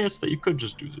 There's a chance that you could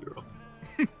just do 0.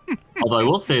 Although I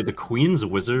will say the Queen's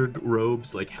Wizard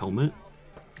robes, like helmet,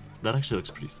 that actually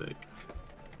looks pretty sick.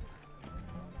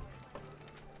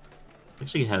 It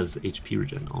actually has HP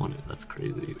regen on it. That's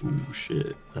crazy. Ooh,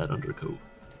 shit. That undercoat.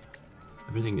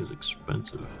 Everything is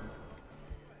expensive.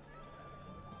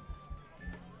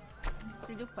 Can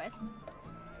we do quests?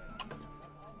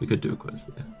 We could do a quest,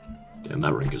 yeah. Damn,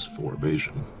 that ring is 4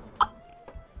 evasion.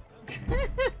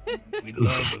 We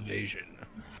love evasion.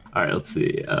 Alright, let's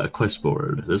see. Quest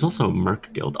board. There's also a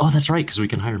Merc Guild. Oh, that's right, because we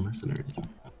can hire mercenaries.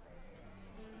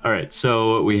 Alright,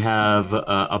 so we have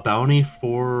a bounty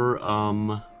for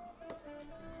a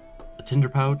tinder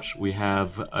pouch. We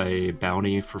have a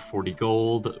bounty for 40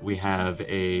 gold. We have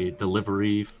a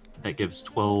delivery that gives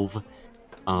 12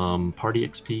 party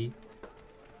XP.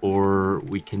 or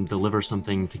we can deliver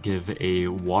something to give a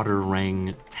water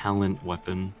rang talent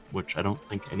weapon, which I don't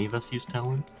think any of us use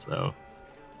talent, so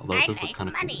although it does look kind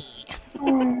of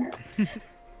cool.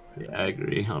 Yeah, I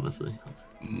agree, honestly.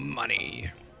 Money.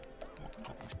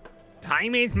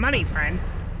 Time is money, friend.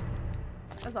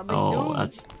 That's a big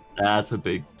dude. That's a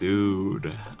big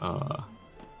dude. The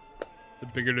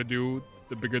bigger the dude,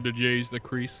 the bigger the J's, the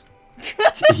crease.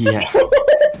 Yeah.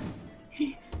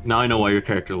 Now I know why your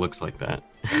character looks like that.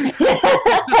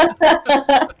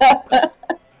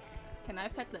 Can I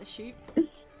pet the sheep?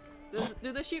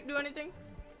 Do the sheep do anything?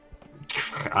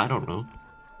 I don't know.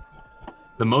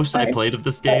 The most I played of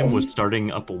this game was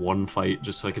starting up one fight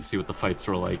just so I could see what the fights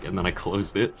were like, and then I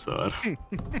closed it, so I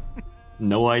don't...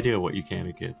 No idea what you can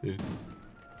and can't do.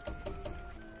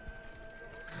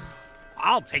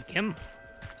 I'll take him.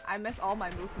 I miss all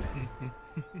my movement.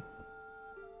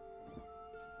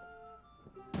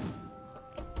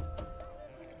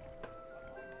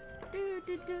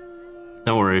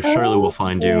 Don't worry, surely we'll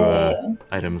find you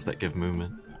items that give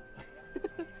movement.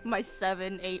 My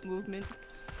 7-8 movement.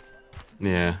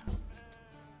 Yeah.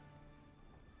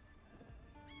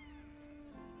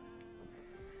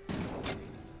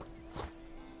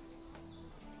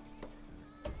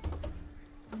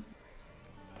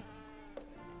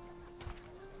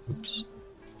 Oops.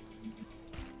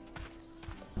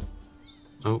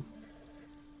 Oh.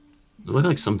 It looked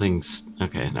like something's...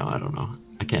 Okay, no, I don't know.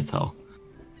 I can't tell.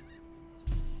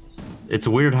 It's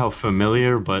weird how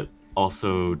familiar, but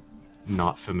also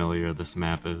not familiar this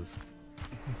map is.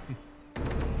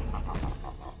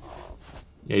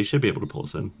 Yeah, you should be able to pull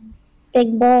us in.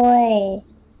 Big boy.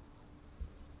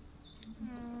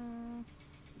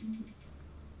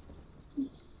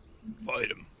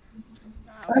 Fight him.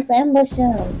 Let's ambush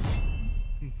him.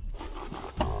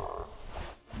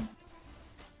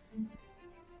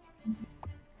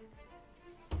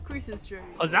 Creases straight.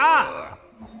 Huzzah!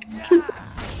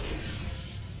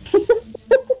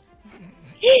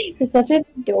 You're such a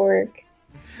dork.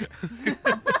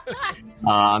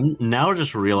 I'm now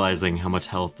just realizing how much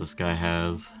health this guy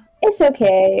has. It's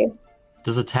okay.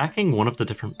 Does attacking one of the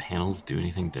different panels do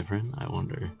anything different? I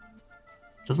wonder.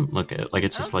 Doesn't look it like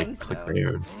it's just like click so.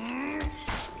 there.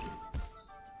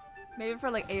 Maybe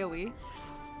for like AoE.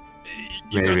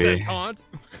 You got Maybe. that taunt?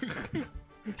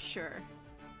 Sure.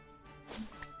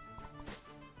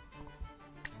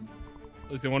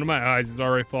 Listen, one of my eyes is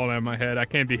already falling out of my head. I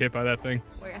can't be hit by that thing.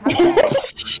 Wait, how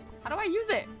do I use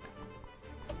it?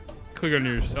 Click on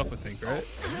yourself, I think, right?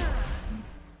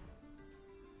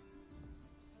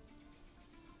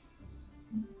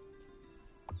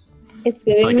 It's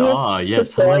giving Like, me a ah,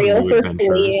 yes, hello, tutorial new for adventurers.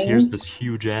 fleeing. Here's this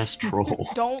huge ass troll.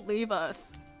 Don't leave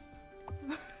us.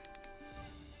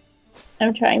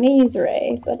 I'm trying to use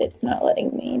Ray, but it's not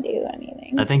letting me do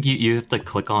anything. I think you have to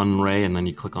click on Ray and then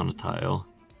you click on a tile.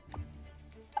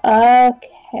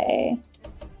 Okay.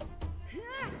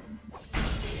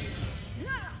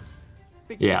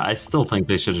 Yeah, I still think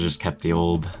they should have just kept the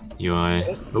old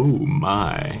UI. Oh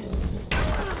my.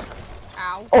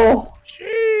 Ow. Oh,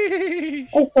 Sheesh.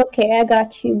 it's okay. I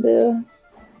got you, boo.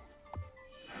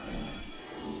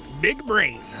 Big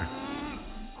brain.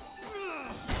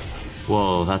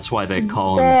 Whoa, that's why they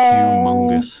call him Dang.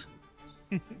 humongous.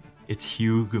 It's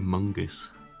humongous.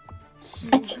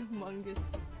 Humongous.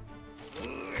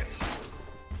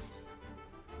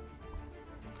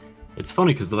 It's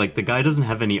funny because like the guy doesn't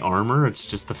have any armor. It's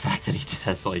just the fact that he just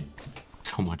has like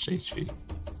so much HP.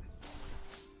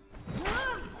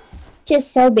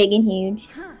 Just so big and huge.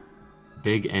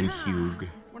 Big and huge.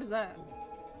 What is that?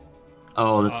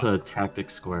 Oh, that's a tactic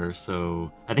square.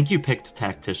 So I think you picked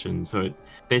tactician. So it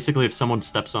basically, if someone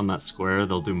steps on that square,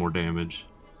 they'll do more damage.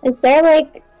 Is there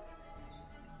like...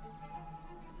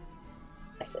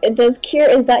 It does cure...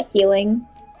 Is that healing?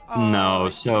 No,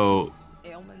 like so...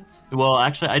 ailments. Well,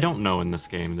 actually, I don't know in this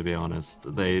game, to be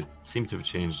honest. They seem to have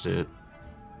changed it.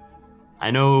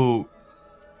 I know...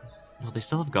 No, they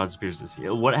still have God Spears as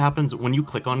heal. What happens when you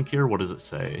click on Cure? What does it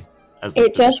say? As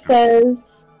It just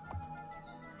says...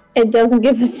 It doesn't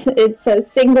give us... It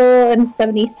says single and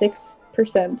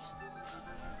 76%.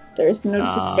 There's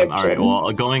no description. Alright,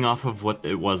 well, going off of what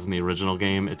it was in the original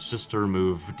game, it's just to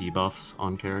remove debuffs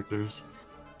on characters.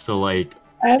 So, like...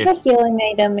 I have a healing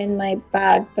item in my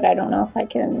bag, but I don't know if I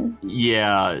can...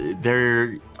 Yeah,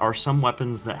 there are some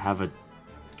weapons that have a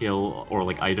skill, or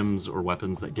like items or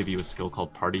weapons that give you a skill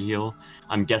called Party Heal.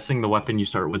 I'm guessing the weapon you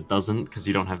start with doesn't, because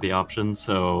you don't have the option,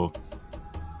 so...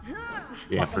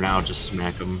 Yeah, for now, just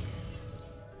smack them.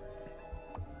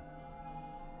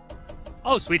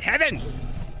 Oh, sweet heavens!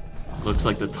 Looks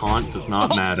like the taunt does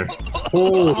not matter.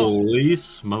 Holy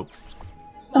smoke.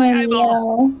 My Oh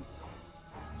eyeball. no.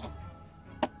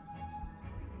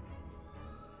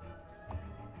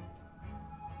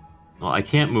 Well, I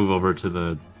can't move over to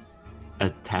the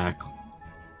attack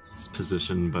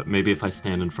position, but maybe if I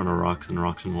stand in front of Roxanne,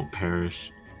 Roxanne won't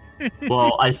perish.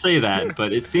 Well, I say that,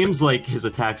 but it seems like his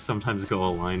attacks sometimes go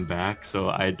a line back, so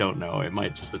I don't know. It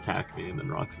might just attack me and then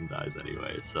Roxanne dies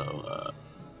anyway, so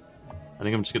I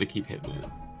think I'm just gonna keep hitting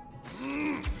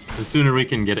it. The sooner we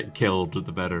can get it killed,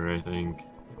 the better, I think.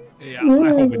 Yeah, I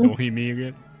hope it don't hit me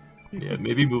again. Yeah,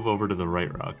 maybe move over to the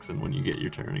right, Roxanne, when you get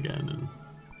your turn again. And...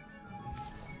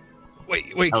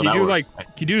 Wait, Oh, can you that do works. can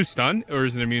you do stun, or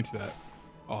is it immune to that?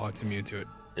 Oh, it's immune to it.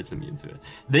 It's immune to it.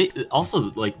 They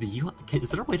also, like, the UI...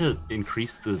 Is there a way to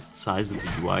increase the size of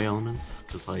the UI elements?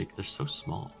 Because, like, they're so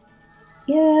small.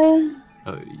 Yeah.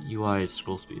 UI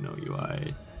scroll speed, no,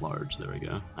 UI large. There we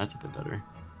go. That's a bit better.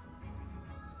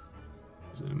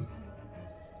 Zoom.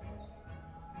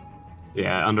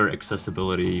 Yeah, under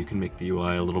accessibility, you can make the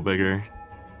UI a little bigger.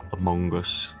 Among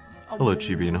Us. Hello,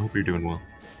 Chibi, I hope you're doing well.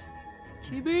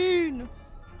 Chibin!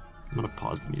 I'm gonna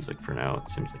pause the music for now. It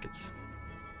seems like it's...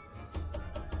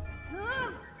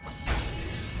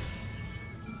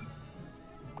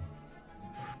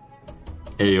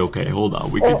 Hey, okay, hold on.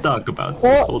 We can talk about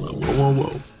this. Hold on. Whoa, whoa,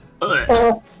 whoa.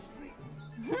 Oh,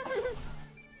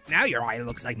 Now your eye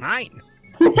looks like mine.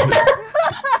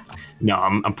 No,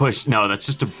 I'm pushed. No, that's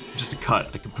just a cut.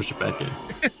 I can push it back in.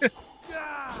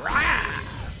 Rah!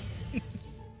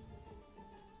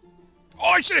 Oh,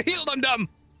 I should have healed him, dumb.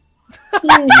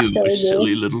 he's so You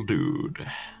silly good. little dude.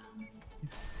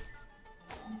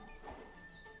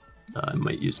 I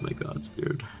might use my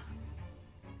Godspear.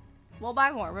 We'll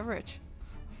buy more. We're rich.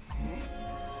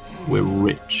 We're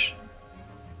rich.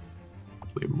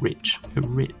 We're rich. We're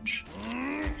rich.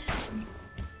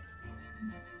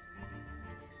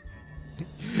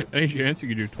 Any chance you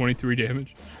could do 23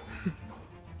 damage?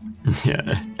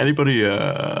 Yeah. Anybody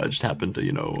just happened to,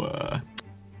 oh,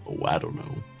 I don't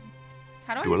know.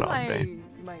 How do I Do a use lot of bang.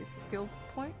 my skill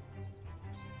point?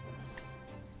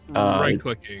 Right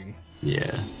clicking.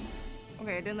 Yeah.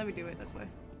 Okay, it didn't let me do it. That's why.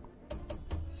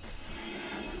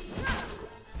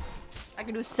 I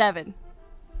can do 7.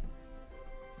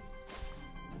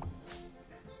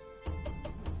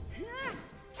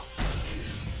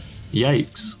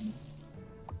 Yikes.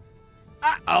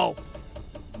 Uh-oh.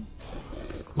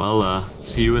 Well,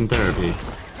 see you in therapy.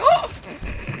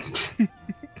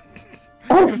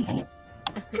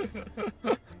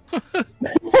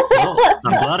 Well,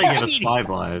 I'm glad I gave us 5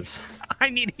 lives. I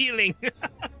need healing.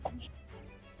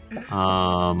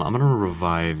 I'm gonna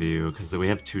revive you because we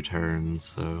have 2 turns.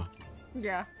 So,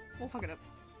 Yeah, we'll fuck it up.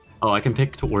 oh, I can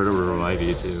pick to where to revive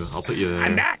you too. I'll put you there.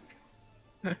 I'm back.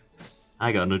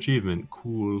 I got an achievement.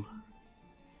 Cool.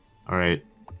 All right.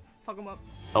 Fuck him up.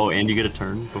 Oh, and you get a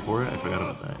turn before it. I forgot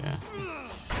about that. Yeah.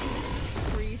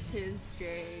 Increase his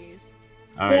J's.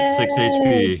 All right, 6 Yay.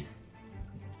 HP.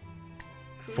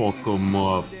 Fuck 'em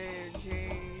up. Their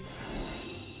J's.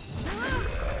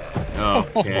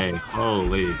 Okay.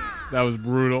 Holy. That was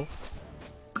brutal.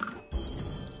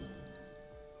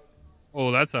 Oh,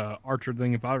 that's a archer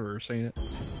thing if I've ever seen it.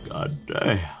 God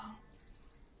damn.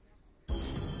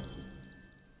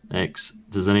 Thanks.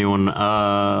 Does anyone,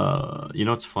 you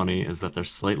know what's funny is that they're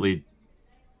slightly...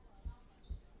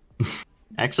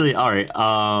 Actually, alright,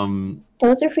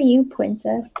 Those are for you,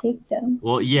 princess. Take them.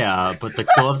 well, yeah, but the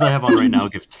gloves I have on right now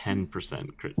give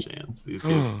 10% crit chance. These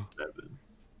give 7.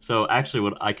 So actually,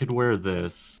 what I could wear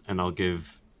this, and I'll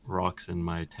give Roxanne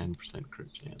my 10%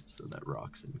 crit chance, so that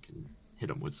Roxanne can hit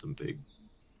him with some big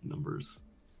numbers.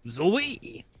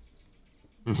 Zoe.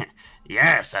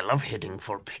 Yes, I love hitting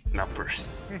for big numbers.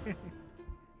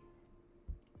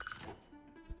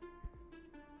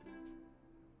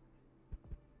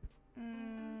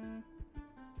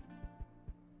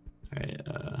 Alright,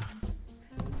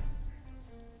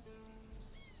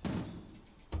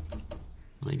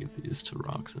 let me give these to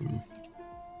Roxanne.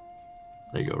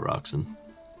 There you go, Roxanne.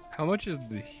 How much is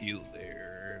the heal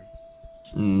there?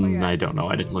 yeah. I don't know.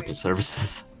 I didn't look at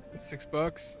services.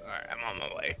 $6? Alright, I'm on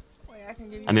my way. Wait, I can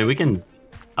give you. I mean, we can...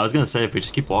 I was gonna say, if we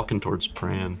just keep walking towards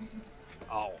Pran,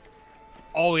 Oh.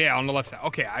 Oh, yeah, on the left side.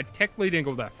 Okay, I technically didn't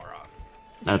go that far off.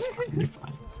 that's fine. You're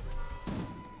fine.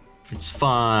 It's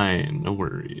fine. No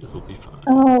worries. We'll be fine.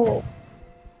 Oh.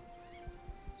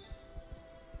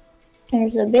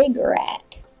 There's a big rat.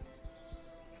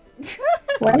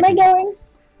 Where am I going?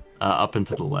 Up and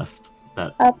to the left.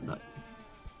 That. Up. that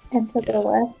And to Yeah. the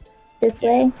left. This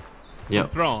way.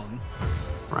 yep. Thrawn.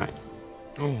 Right.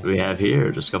 Oh. We have here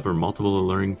discover multiple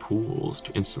alluring pools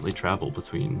to instantly travel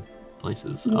between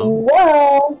places. Oh,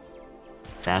 Whoa.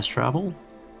 fast travel?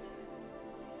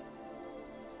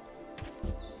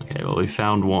 Okay, well we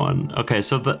found one. Okay,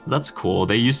 so that's cool.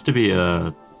 They used to be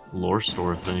a lore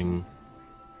store thing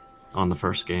on the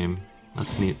first game.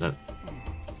 That's neat. That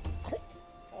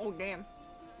Oh damn.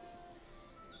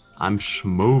 I'm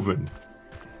schmovin'.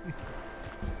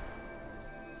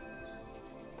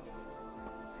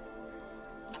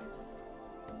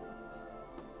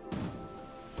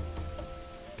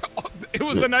 It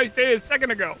was a nice day a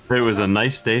second ago. It was a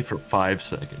nice day for 5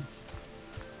 seconds.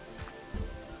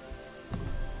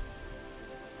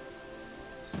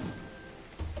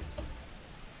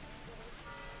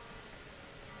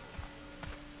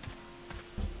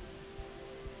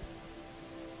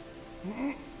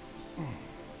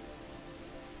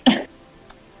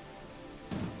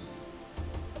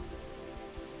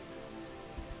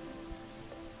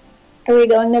 Are we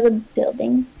going to the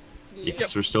building?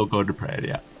 Yes, we're still going to pray,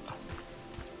 yeah.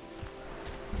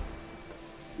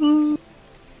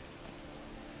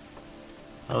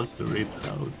 I like to read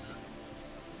clouds.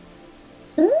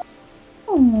 Oh.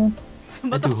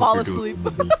 I'm about to fall asleep.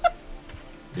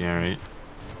 Yeah, right.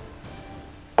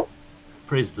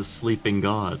 Praise the sleeping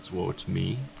gods. Whoa, it's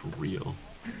me? For real.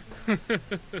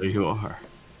 There you are.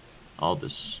 All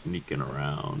this sneaking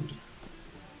around.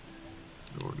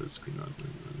 Lord is Queen Arthur.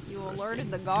 You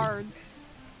alerted the guards.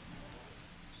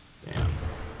 Damn.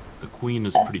 The queen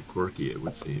is pretty quirky, it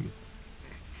would seem.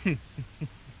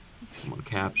 Someone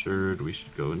captured. We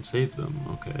should go and save them.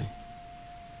 Okay.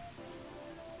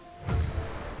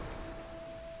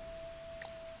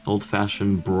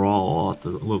 Old-fashioned brawl at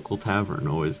the local tavern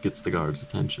always gets the guards'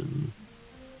 attention.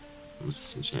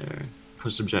 Assistant chair.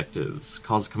 Post objectives.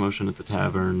 Cause a commotion at the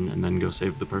tavern and then go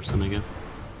save the person, I guess.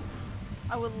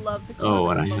 I would love to cause Oh, a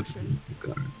and I have commotion.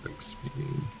 guards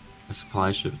expecting a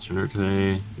supply ship to return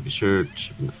today. Be sure to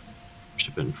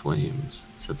ship in flames.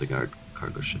 Set the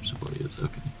cargo ships ablaze.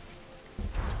 Okay.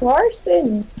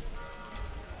 Larson.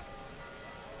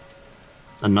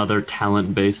 Another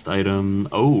talent-based item.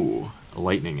 Oh, a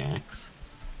lightning axe.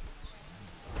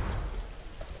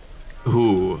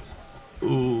 Ooh,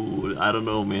 I don't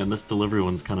know, man. This delivery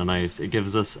one's kind of nice. It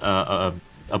gives us a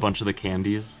bunch of the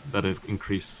candies that have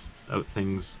increased out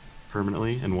things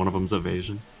permanently, and one of them's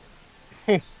evasion.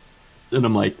 And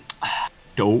I'm like,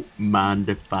 don't mind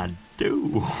if I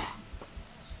do.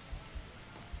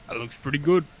 That looks pretty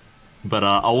good. But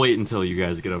I'll wait until you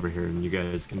guys get over here and you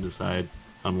guys can decide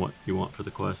on what you want for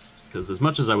the quest. Because as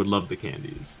much as I would love the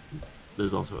candies,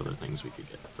 there's also other things we could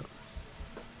get. So,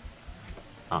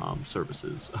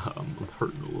 services. I'm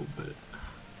hurting a little bit.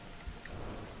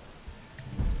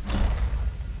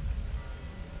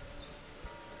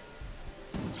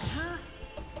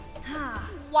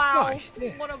 Wow, Nice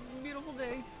day. what a beautiful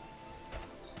day.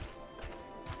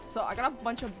 So I got a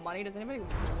bunch of money. Does anybody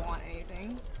want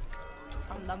anything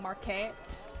from the market?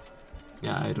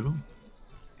 Yeah, I don't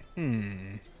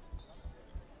know.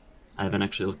 I haven't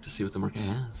actually looked to see what the market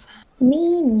has.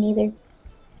 Me neither.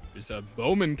 There's a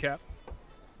Bowman cap.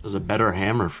 There's a better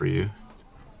hammer for you.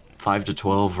 5 to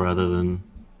 12 rather than...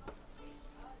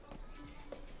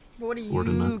 What do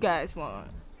Ordinate. you guys want?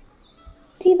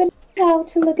 Do you even know how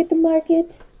to look at the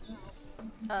market?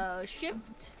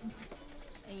 Shift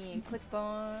and click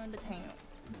on the town.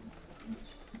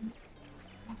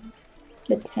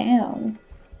 The town.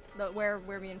 Where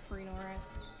me and Farina are at.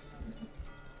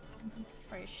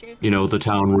 Right, shift. You know, the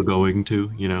town we're going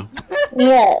to, you know?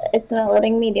 Yeah, it's not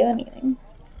letting me do anything.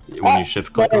 When you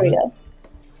shift click there on we it. go.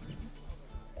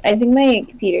 I think my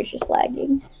computer's just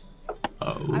lagging. I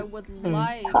Oh. would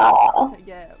like Ah. to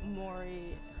get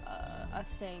Mori a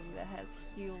thing that has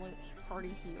healing,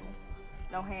 party heal.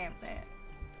 Don't have that.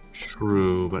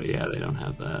 True, but yeah, they don't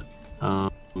have that. I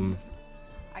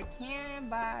can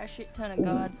buy a shit ton of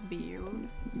God's beard.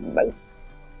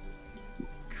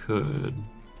 Could.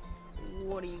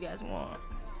 What do you guys want?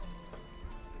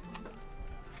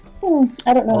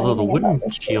 I don't know. Although the anything wooden about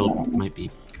this shield game. might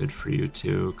be good for you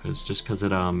too, because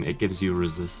it gives you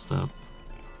resist up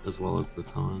as well as the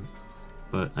taunt.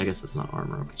 But I guess it's not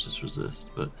armor up, it's just resist.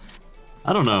 But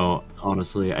I don't know,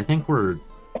 honestly. I think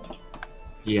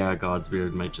yeah, God's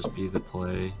Beard might just be the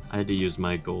play. I had to use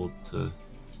my gold to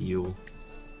heal.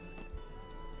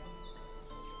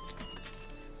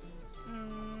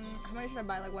 How many should I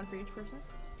buy? Like one for each person?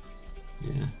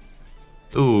 Yeah.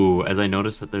 Ooh, as I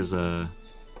noticed that there's a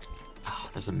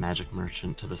magic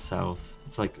merchant to the south.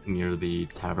 It's like near the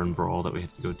tavern brawl that we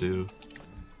have to go do.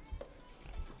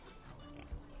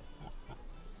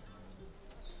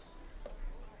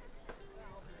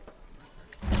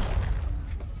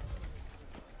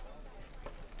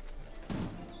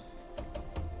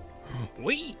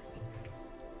 Wait.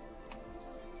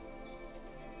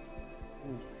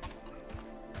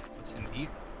 What's in here?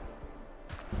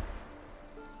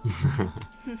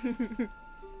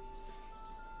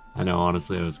 I know,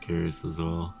 honestly, I was curious as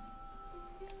well.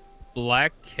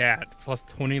 Black cat plus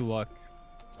 20 luck.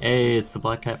 Hey, it's the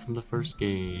black cat from the first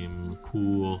game.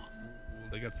 Cool. Ooh,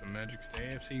 they got some magic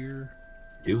staffs here.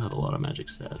 Do have a lot of magic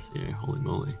staffs here. Holy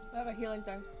moly. I have a healing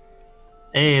thing.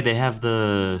 Hey, they have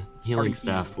the healing Party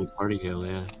staff heal. with party heal,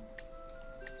 yeah.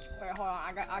 Wait, hold on.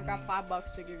 I got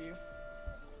 $5 to give you.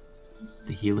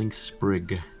 The healing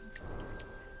sprig.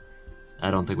 I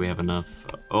don't think we have enough.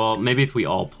 Well, maybe if we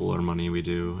all pull our money, we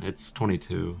do. It's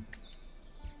 22.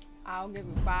 I'll give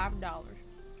you $5.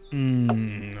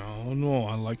 No,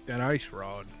 I like that ice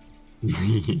rod.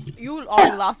 You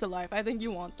already lost a life. I think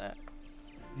you want that.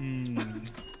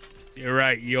 You're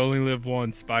right, you only live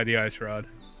once. Buy the ice rod.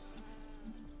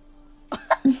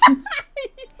 He's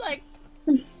like,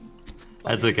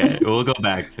 That's okay. We'll go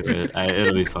back to it.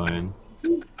 It'll be fine.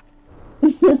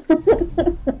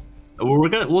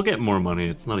 We'll get more money.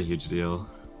 It's not a huge deal.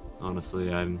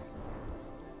 Honestly, I'm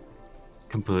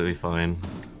completely fine.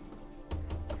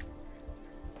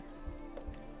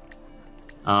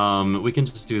 We can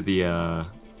just do the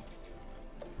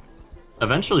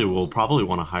eventually we'll probably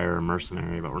want to hire a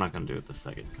mercenary, but we're not gonna do it this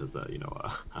second because you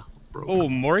know broke. Oh,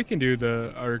 Maury can do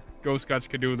our Ghost Scouts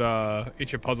can do the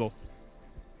ancient puzzle.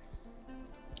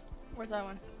 where's that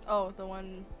one? Oh, the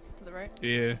one to the right?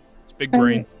 Yeah, it's big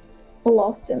brain.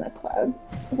 Lost in the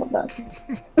clouds. Hold on.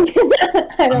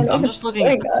 I don't know. I'm just looking Oh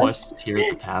at my the God. quests here at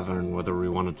the tavern, whether we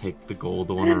want to take the gold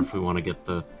one or if we want to get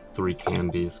the 3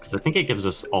 candies, because I think it gives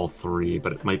us all 3,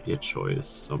 but it might be a choice,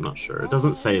 so I'm not sure. It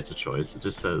doesn't say it's a choice, it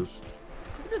just says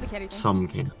You can do the candy thing. some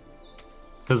can.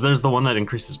 Because there's the one that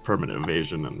increases permanent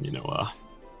evasion, and you know,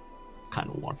 kind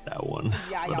of want that one.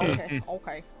 Yeah, But,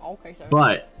 okay, sir.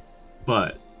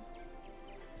 but,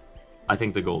 I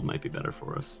think the gold might be better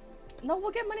for us. No,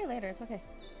 we'll get money later. It's okay.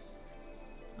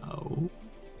 Oh,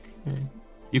 okay.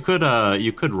 You could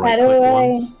right do click I-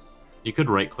 once. You could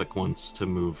right click once to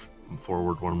move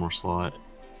forward one more slot.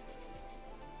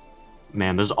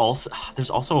 Man, there's also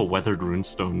a weathered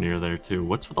runestone near there too.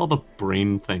 What's with all the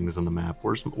brain things on the map?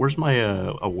 Where's my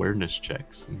awareness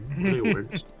checks? What are the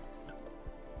awareness?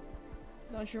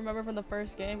 Don't you remember from the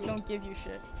first game? We don't give you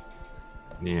shit.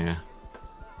 Yeah.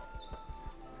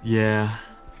 Yeah.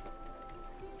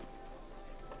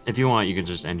 If you want, you can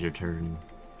just end your turn,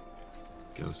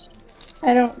 Ghost.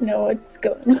 I don't know what's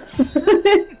going on.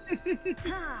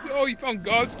 Oh, you found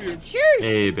Godspear.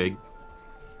 Hey, big.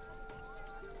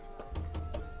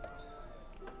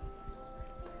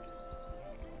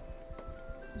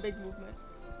 Big movement.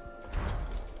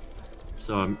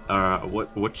 So,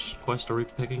 which quest are we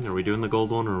picking? Are we doing the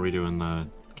gold one or are we doing the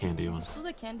candy one? Do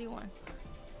the candy one.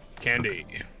 Candy.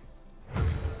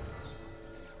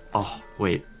 Oh,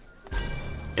 wait.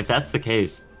 If that's the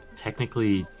case,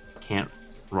 technically, can't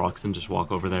Roxanne just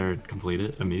walk over there and complete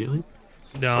it immediately?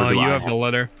 No, Or do you I have the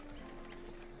letter.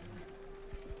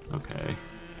 Okay.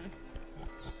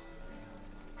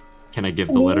 Can I give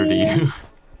the letter to you?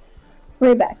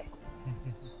 Way back.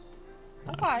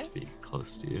 I Okay. have to be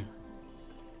close to you.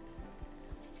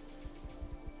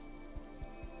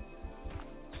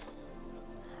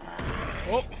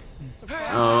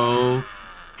 Oh,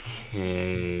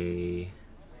 Okay.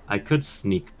 I could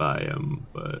sneak by him,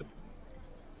 but...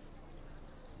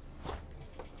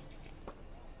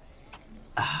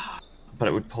 But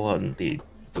it would pull on the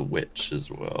witch as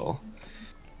well.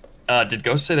 Did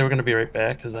Ghost say they were going to be right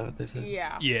back? Is that what they said?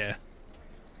 Yeah. yeah.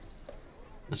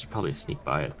 I should probably sneak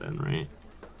by it then, right?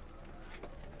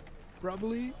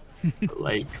 Probably.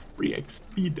 Like, free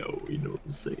XP though, you know what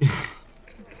I'm saying?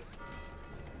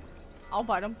 I'll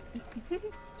fight him.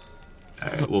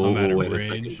 Alright, I'm we'll out of wait a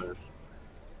range. second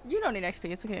then. You don't need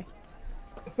XP. It's okay.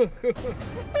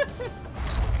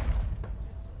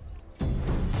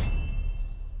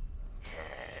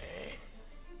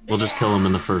 We'll just kill him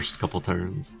in the first couple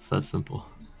turns. It's that simple.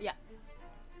 Yeah.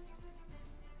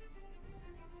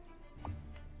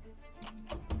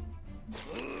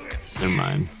 Never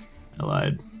mind. I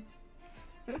lied.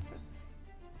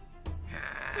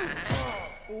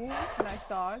 Ooh, nice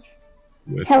dodge.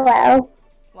 Whiff. Hello.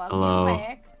 Welcome Hello.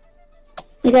 back.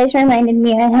 You guys reminded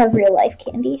me I have real life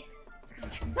candy.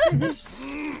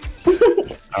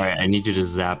 Alright, I need you to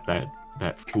zap that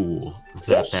fool.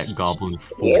 Zap that goblin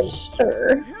fool. Yes,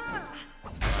 sir.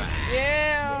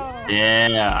 Yeah.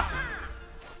 Yeah!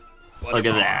 Look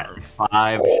at that.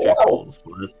 5 shekels.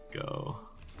 Let's go.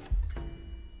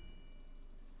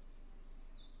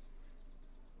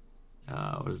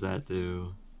 What does that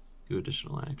do? Do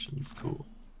additional actions. Cool.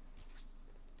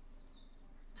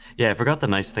 Yeah, I forgot the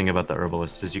nice thing about the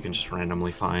herbalist is you can just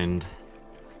randomly find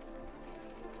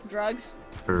Drugs.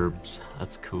 Herbs.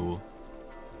 That's cool.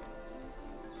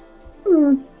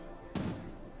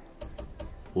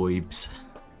 Oibs.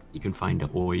 You can find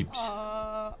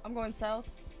oibs. I'm going south.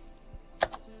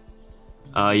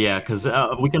 Yeah, because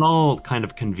we can all kind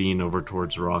of convene over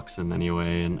towards Roxon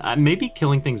anyway, and maybe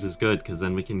killing things is good, because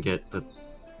then we can get the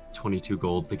 22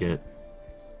 gold to get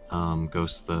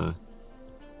Ghost the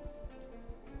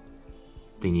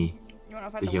thingy, You wanna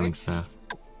fight the the healing witch? staff.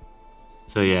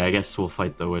 So yeah, I guess we'll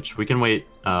fight the witch. We can wait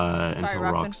until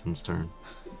Roxanne. Roxon's turn.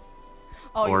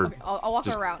 Oh, Or okay. I'll walk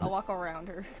just- around. I'll walk around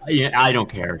her. Yeah, I don't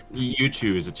care. You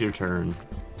choose. It's your turn.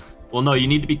 Well, no, you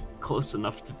need to be close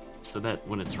enough to so that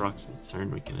when it's Roxon's turn,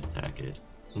 we can attack it.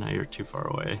 Now you're too far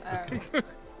away. Alright.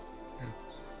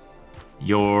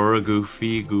 You're a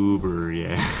goofy goober,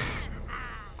 yeah.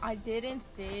 I didn't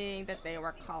think that they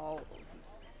were called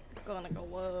gonna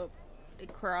go up.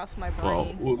 It crossed my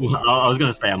Well, brain. I was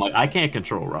gonna say, I'm like, I can't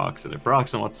control Roxon. If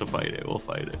Roxon wants to fight it, we'll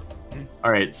fight it.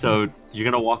 All right, so you're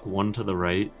gonna walk one to the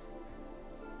right,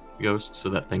 Ghost, so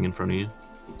that thing in front of you.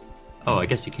 Oh, I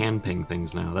guess you can ping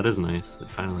things now. That is nice. They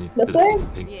finally This did a way? single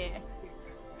ping. Yeah.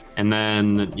 And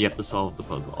then you have to solve the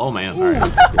puzzle. Oh man, all right.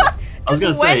 I was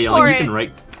gonna Just say, went for like, you it. can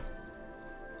write.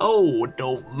 Oh,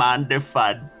 don't mind if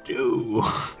I do.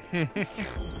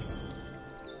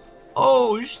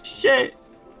 Oh shit.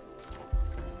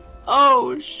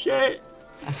 Oh shit.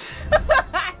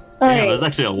 Yeah, Alright, there's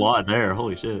actually a lot there.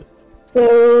 Holy shit.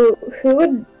 so who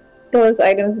would those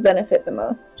items benefit the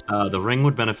most? The ring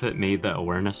would benefit me, the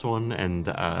awareness one, and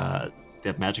the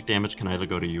magic damage can either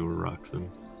go to you or Roxon.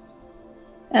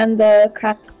 And the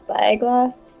cracked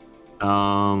spyglass?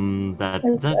 That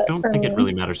Is that don't for think it me?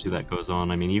 really matters who that goes on.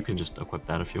 I mean, you can just equip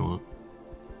that if you want.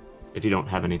 If you don't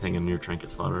have anything in your trinket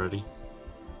slot already.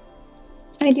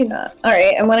 I do not.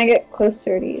 Alright, and when I get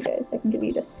closer to you guys, I can give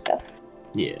you just stuff.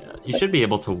 Yeah, you should be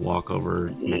able to walk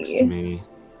over next to me.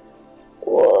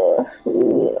 Whoa.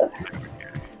 Ugh.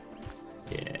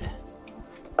 Yeah.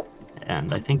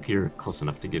 And I think you're close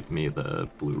enough to give me the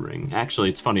blue ring. Actually,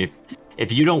 it's funny,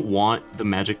 if you don't want the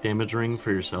magic damage ring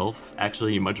for yourself,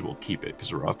 actually you might as well keep it,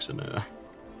 because Roxon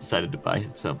decided to buy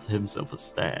himself a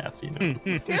staff, you know.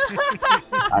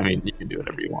 I mean, you can do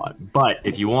whatever you want. But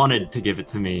if you wanted to give it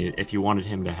to me, if you wanted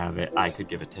him to have it, I could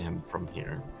give it to him from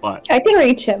here. But I can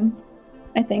reach him,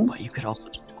 I think. you could also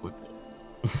just equip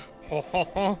it. Ho ho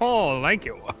ho ho, like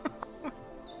you.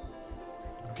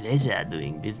 Pleasure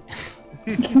doing business.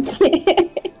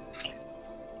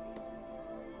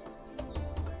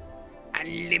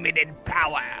 Unlimited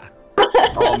power.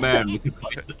 Oh man, we could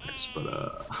fight this,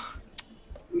 but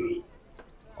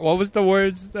What was the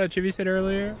words that Chibi said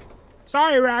earlier?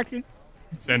 Sorry, Roxy.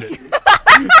 Send it.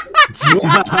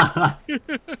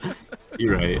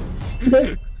 You're right.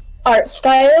 This art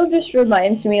style just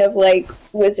reminds me of, like,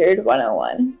 Wizard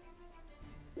 101.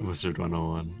 Wizard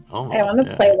 101. Almost, I want to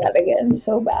yeah. play that again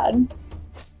so bad.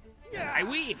 I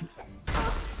weaved.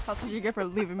 That's what you get for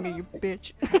leaving me, you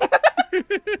bitch.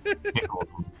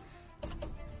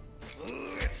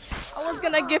 I was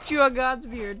gonna gift you a God's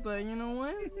beard, but you know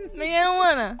what? Maybe I don't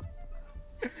wanna.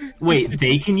 Wait,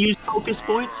 they can use focus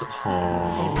points?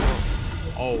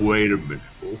 Oh, wait a minute.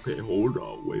 Okay, hold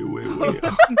on. Wait.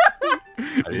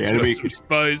 The enemy can,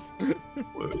 Spice.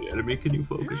 the enemy can use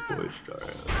focus points.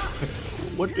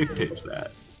 What dictates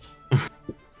that?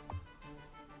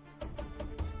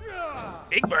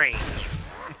 Big brain.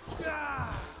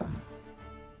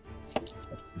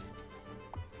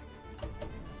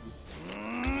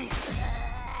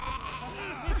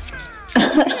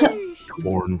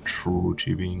 Born true,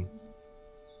 Chibing.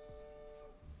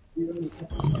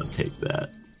 I'm gonna take that.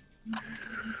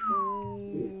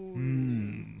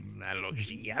 Mmm, that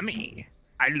looks yummy.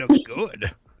 I look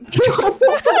good.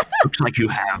 Looks like you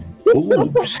have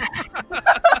boobs.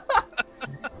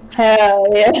 Hell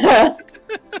yeah.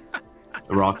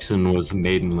 Roxon was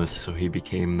maidenless, so he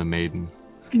became the maiden.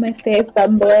 My fave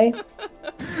femboy.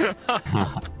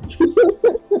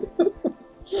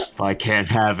 If I can't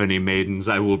have any maidens,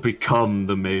 I will become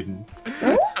the maiden.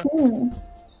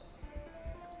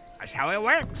 That's how it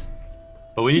works.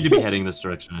 But we need to be heading this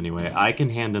direction anyway. I can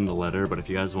hand in the letter, but if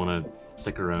you guys want to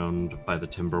stick around by the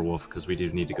Timber Wolf, because we do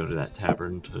need to go to that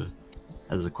tavern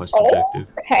as a quest objective.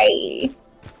 Okay.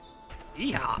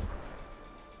 Yeehaw.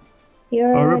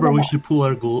 You're I remember the we best. should pool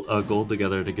our gold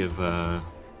together to give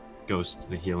Ghost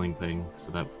the healing thing,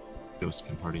 so that Ghost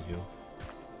can party heal.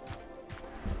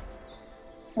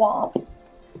 Womp.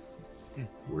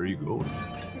 Where are you going?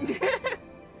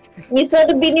 You said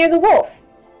to be near the wolf.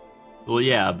 Well,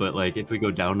 yeah, but like if we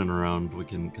go down and around, we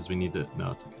can, because we need to.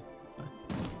 No, it's okay. Fine.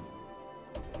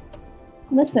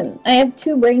 Listen, I have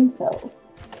 2 brain cells.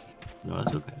 No,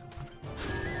 that's okay. That's okay.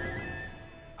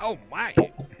 Oh my.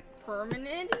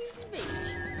 Permanent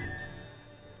evasion.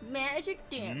 Magic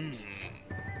damage.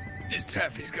 This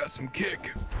Taffy's got some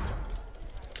kick.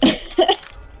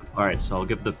 All right, so I'll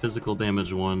give the physical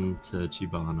damage one to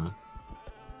Chibana.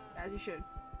 As you should.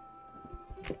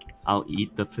 I'll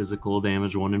eat the physical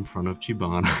damage one in front of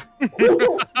Chibana.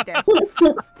 Damn.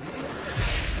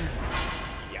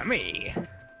 Yummy.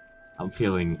 I'm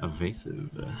feeling evasive.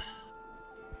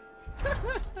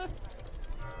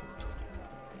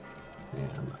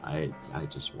 Man, I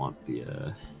just want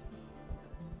the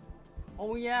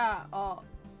Oh yeah.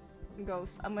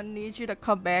 Ghost, I'm gonna need you to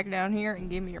come back down here and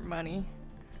give me your money.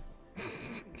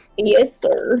 Yes,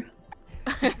 sir.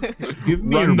 give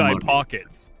me Run your thy money.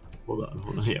 pockets. Hold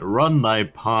on. Yeah, run thy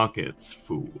pockets,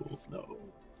 fool. No.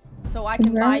 So I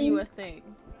can buy you a thing.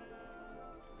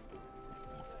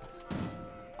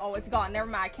 Oh, it's gone. Never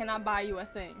mind. I cannot buy you a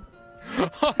thing.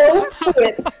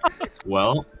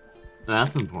 Well,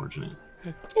 that's unfortunate.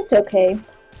 It's okay.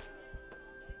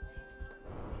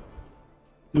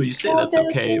 Well, you say Oh, that's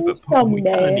okay, but there's we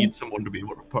kind of someday. need someone to be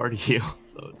able to party heal,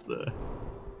 so it's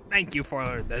Thank you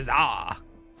for the za.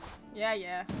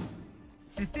 Yeah.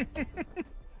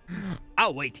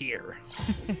 I'll wait here.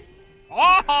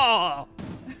 Oh!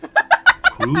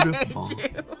 crude bomb.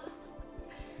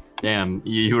 Damn,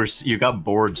 you got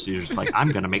bored, so you're just like, I'm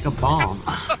gonna make a bomb.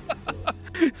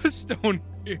 Stone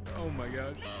here. Oh my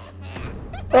god.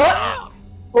 Oh,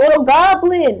 little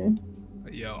goblin.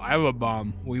 Yo, I have a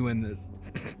bomb. We win this.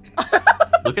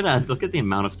 Look at that! Look at the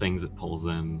amount of things it pulls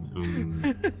in.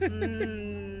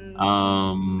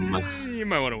 You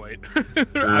might want to wait.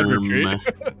 I'd retreat.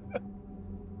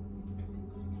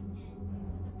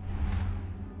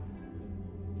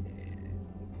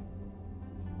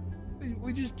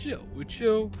 We just chill. We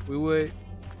chill. We wait.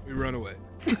 We run away.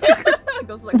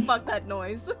 Goes like, fuck that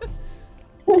noise.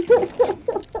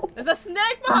 There's a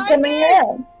snake behind Coming me!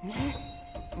 around.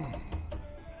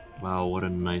 Wow, what a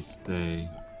nice day.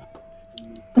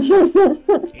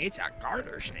 It's a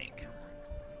garter snake.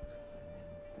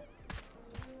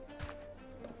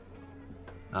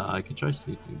 I could try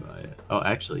sneaking by it. Oh,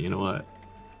 actually, you know what?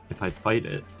 If I fight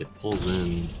it, it pulls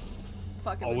in.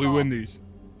 Fucking Oh, we win these.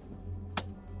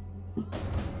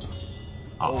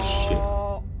 Oh shit!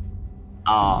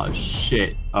 Oh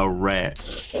shit! A rat.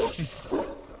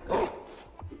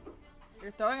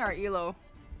 You're throwing our elo.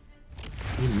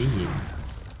 What do you mean?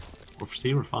 We're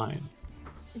fine.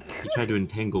 You tried to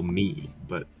entangle me,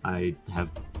 but I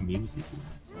have immunity.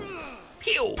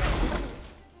 Pew!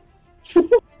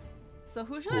 So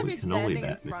who should I Holy be cannoli, standing in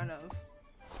Batman. front of?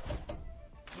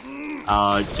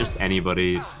 Just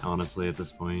anybody, honestly, at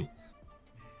this point.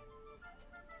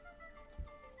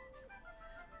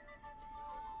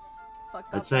 Fucked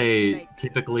up I'd that say snake.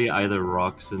 typically either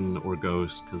Roxanne or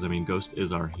Ghost, because I mean, Ghost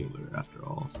is our healer after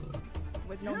all, so.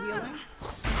 With no healing?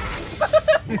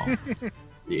 Well,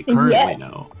 yeah, currently, Yeah.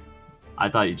 no. I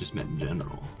thought you just meant in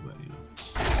general, but you know.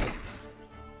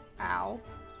 Ow.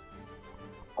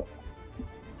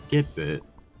 Get bit.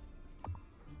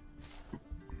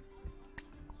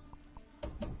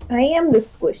 I am the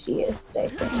squishiest, I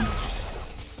think.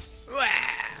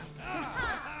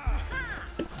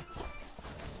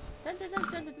 Dun, dun,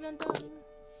 dun, dun, dun, dun, dun.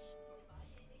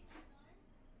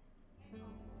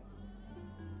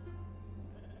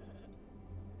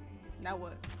 Now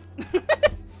what?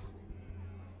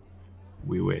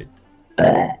 We wait.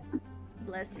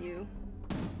 Bless you.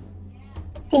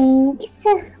 Thanks.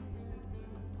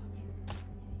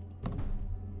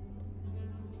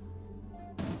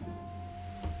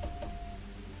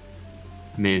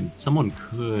 I mean, someone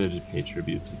could pay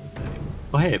tribute to the thing.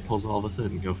 Oh hey, it pulls all of us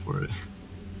in. Go for it.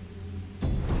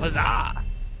 Huzzah!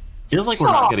 Feels like we're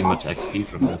not getting much XP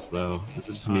from this, though. Is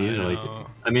it just me? I Like, know.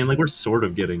 I mean, like we're sort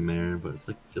of getting there, but it's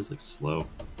like feels like slow.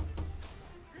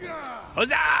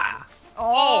 Huzzah!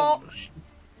 Oh!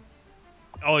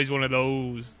 Oh, he's one of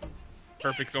those.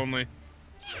 Perfects only.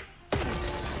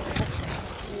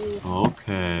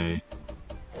 Okay.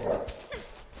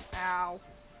 Ow.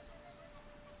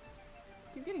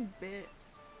 Keep getting bit.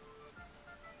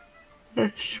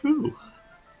 That's true.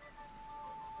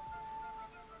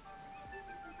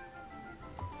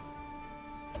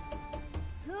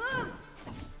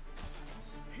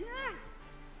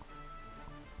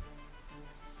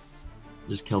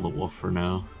 Just kill the wolf for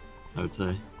now, I would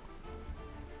say.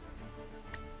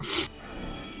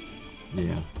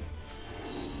 Yeah.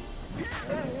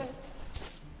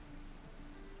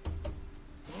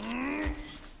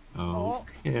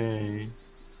 Okay.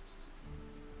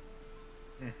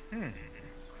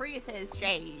 Chris says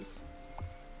Jays.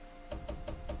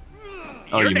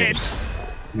 Oh, You're you dead. missed.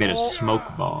 Made a smoke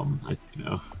bomb, as you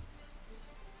know.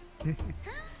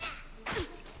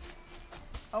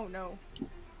 Oh no.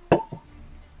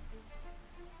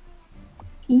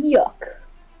 Yuck.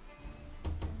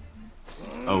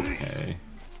 Okay.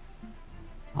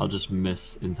 I'll just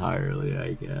miss entirely,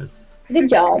 I guess. Good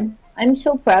job. I'm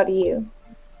so proud of you.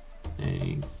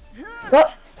 Thanks.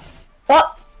 Oh!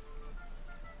 Oh!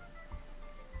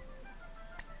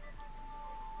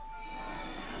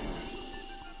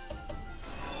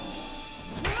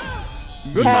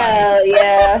 Good. Hell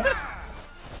yeah.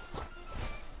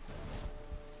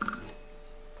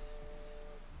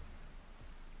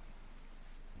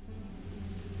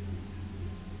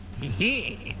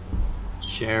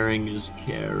 Sharing is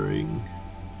caring.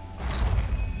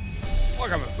 Oh, I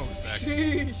got my focus back.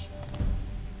 Sheesh.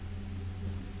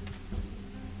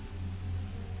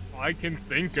 I can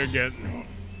think again.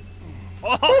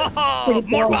 Pretty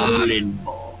More cool. Goblin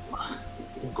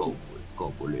bomb.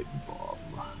 Goblin bomb.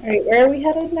 Alright, where are we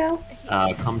headed now?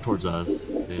 Come towards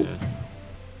us. Yeah.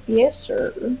 Yes,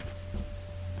 sir.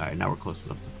 Alright, now we're close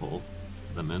enough to pull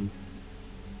them in.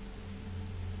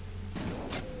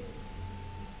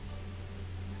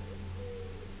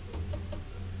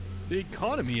 The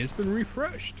economy has been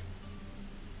refreshed.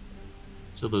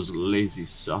 So those lazy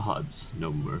sods,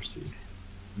 no mercy.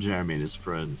 Jeremy and his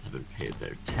friends haven't paid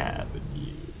their tab in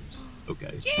years.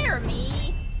 Okay.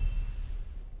 Jeremy.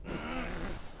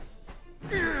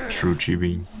 True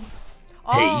chibi.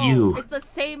 Oh, you. It's the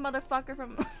same motherfucker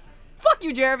from. Fuck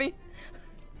you, Jeremy.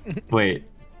 Wait.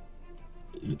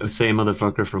 Same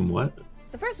motherfucker from what?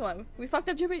 The first one. We fucked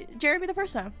up Jeremy the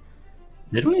first time.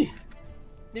 Did we?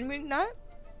 Didn't we not?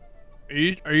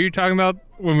 Are you talking about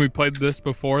when we played this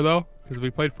before though? Because we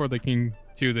played For the King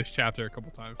 2 this chapter a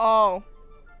couple times. Oh.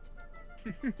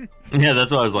 Yeah,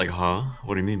 that's why I was like, huh?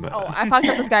 What do you mean by Oh, that? I fucked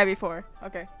up this guy before.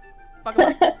 Okay. Fuck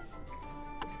him up.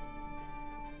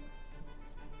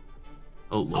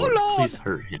 Oh lord, Lord! please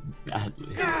hurt him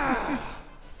badly.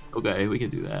 Okay, we can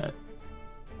do that.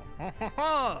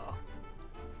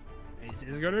 This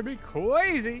is gonna be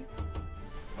crazy.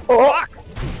 Oh!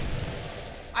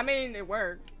 I mean, it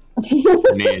worked.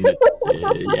 I mean,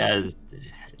 yeah, it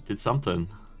did something.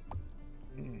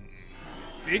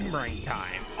 Big brain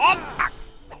time. Oh,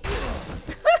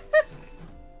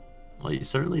 Well, you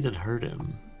certainly did hurt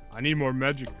him. I need more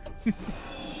magic.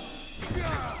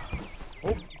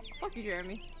 Oh, Fuck you,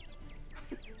 Jeremy.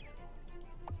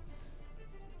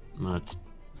 But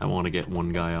I want to get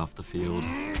one guy off the field.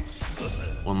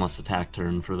 One less attack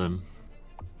turn for them.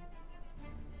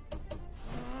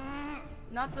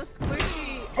 Not the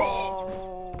squishy.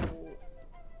 Oh.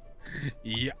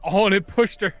 yeah. Oh, and it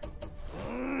pushed her.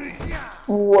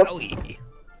 Whoop. Owie.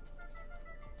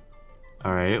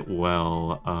 All right.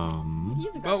 Well,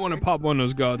 He's a Might want to good pop one of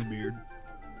those God's beard.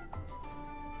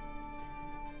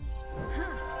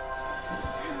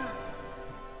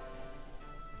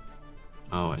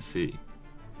 Oh, I see.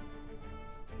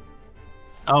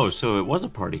 Oh, so it was a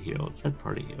party heal. It said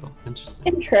party heal. Interesting.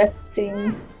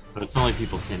 Interesting. But it's only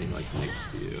people standing like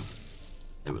next to you.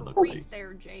 It would look like. priest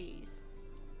there, Jays.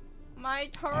 My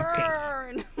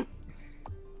turn.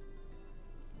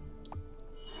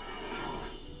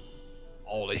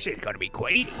 Oh, this is gonna be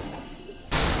crazy.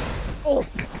 Hell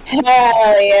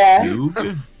yeah. Hugh.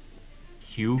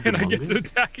 Hugh. And I get to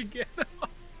Humongous? attack again.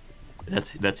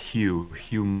 That's Hugh.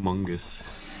 Humongous.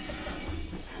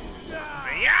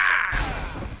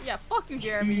 Yeah, fuck you,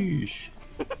 Jeremy. Sheesh.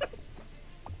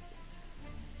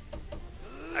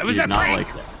 It was Did a not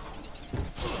prank. like that.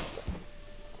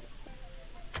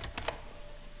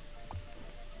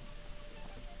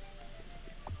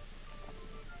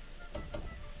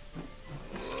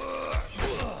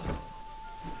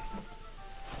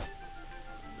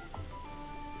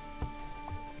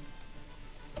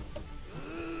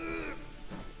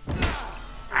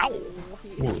 Ow. He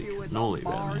hit Holy you with cannoli, a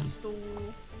bar Batman.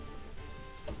 stool.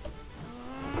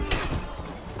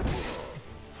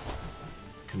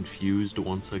 Confused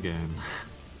once again.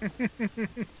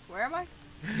 Where am I?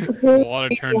 Who A lot of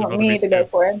do you turns want about to me be to go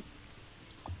skipped. for? You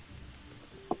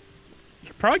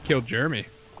could probably kill Jeremy.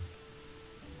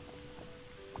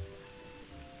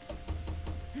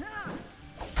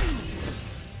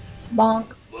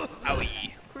 Bonk.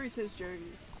 Owie. Increase his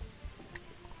jerseys.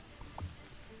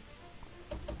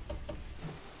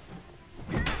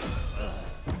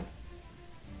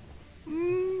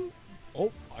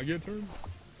 Oh, I get a turn.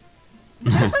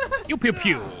 Pew pew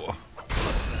pew.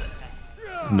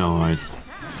 Nice.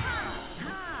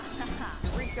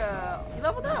 Rika, you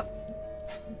leveled up.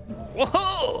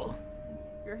 Whoa.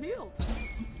 You're healed.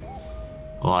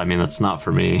 Well, I mean, that's not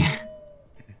for me.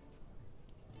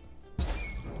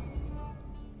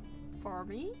 For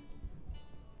me?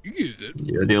 You can use it.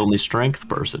 You're the only strength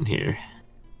person here.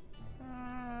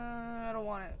 I don't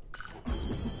want it.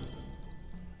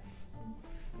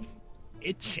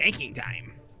 It's shanking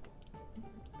time.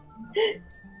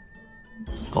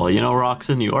 Well, you know,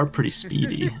 Roxanne, you are pretty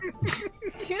speedy.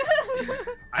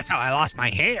 That's how I lost my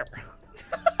hair.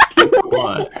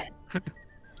 But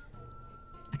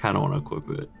I kind of want to equip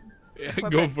it. Yeah,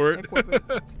 Equip go it, for it. equip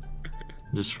it.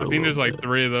 Just for I a think there's little like bit.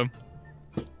 3 of them.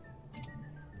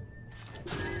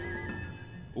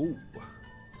 Ooh.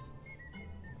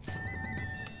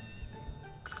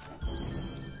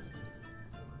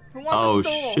 Who wants Oh a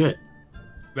stool? shit!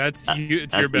 That's you.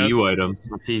 It's your That's a best. U item.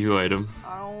 That's a U item.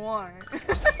 I don't want it.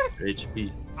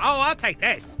 HP. Oh, I'll take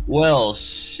this. Well,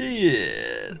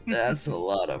 shit. That's a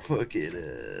lot of fucking.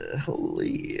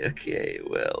 Holy. Okay.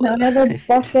 Well. Another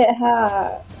bucket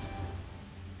hat.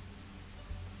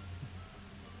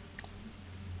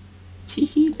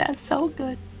 Tee, that felt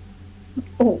good.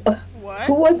 Oh, What?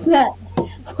 who was that?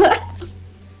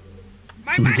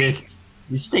 My money. You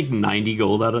just take 90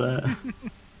 gold out of that.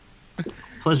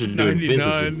 Pleasure doing business with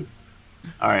 99. you.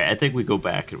 Alright, I think we go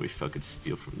back and we fucking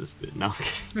steal from this bit. No, I'm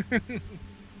kidding.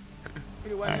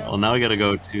 Wait, what Alright, now? well now we gotta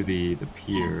go to the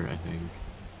pier, I think.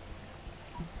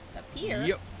 The pier?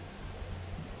 Yep.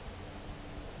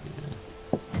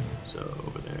 Yeah. So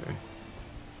over there.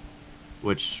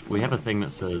 Which we have a thing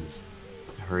that says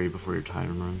hurry before your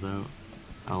time runs out.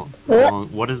 How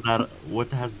long, what is that?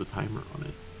 What has the timer on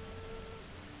it?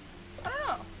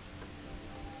 Oh.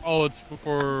 Oh, it's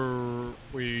before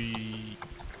we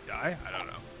die? I don't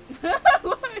know.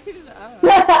 What is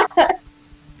that?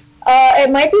 It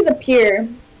might be the pier,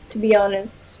 to be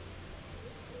honest.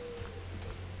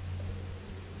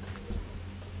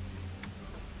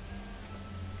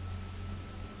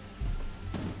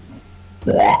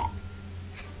 Blech.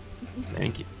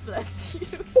 Thank you. Bless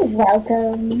you.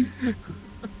 Welcome.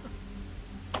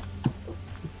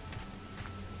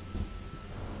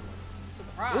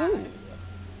 Surprise.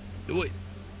 Do it.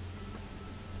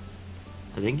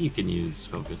 I think you can use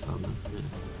focus on this.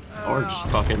 Yeah. Or just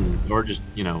fucking, or just,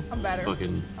 you know, I'm better.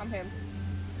 fucking, I'm him.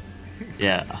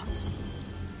 yeah.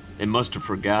 They must have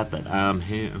forgot that I'm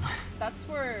him. That's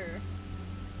for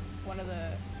one of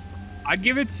the. I'd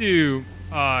give it to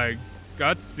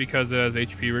Guts because it has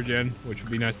HP regen, which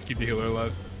would be nice to keep the healer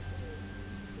alive.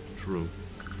 True.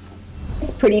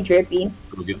 It's pretty drippy.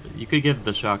 You could give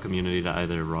the shock immunity to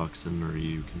either Roxanne or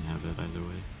you can have it either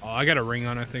way. Oh, I got a ring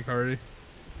on, I think, already.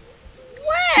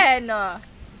 When? I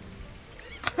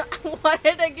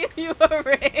wanted to give you a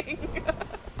ring.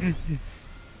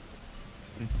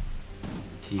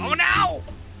 Oh no!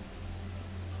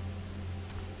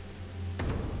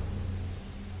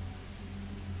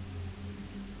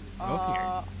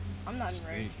 I'm not in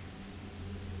range.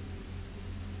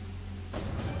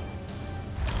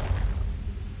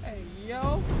 Hey,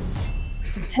 yo.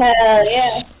 Hell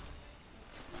yeah.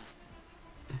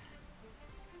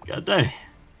 God dang.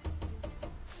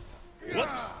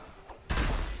 Whoops.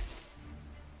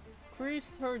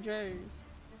 Crease her J's.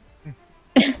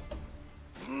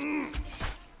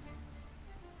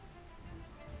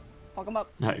 Fuck him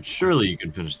up. Alright, surely you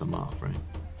can finish them off, right?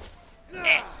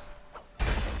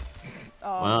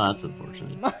 Well, that's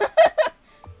unfortunate.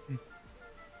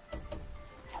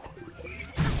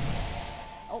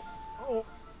 Oh,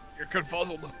 you're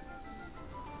confuzzled.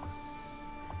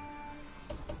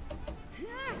 You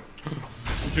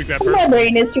took that My first.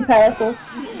 brain is too powerful.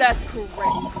 That's crazy.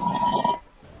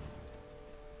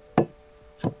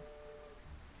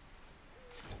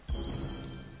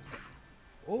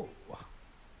 Oh.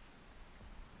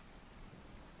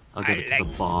 I'll give it to the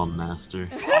bomb master.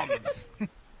 Bombs.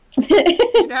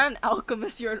 You're not an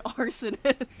alchemist, you're an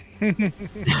arsonist.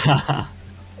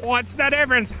 What's the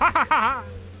difference? Ha ha ha!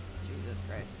 Jesus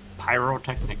Christ.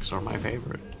 Pyrotechnics are my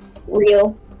favorite.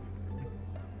 Real.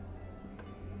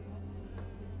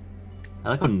 I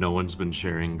like how no one's been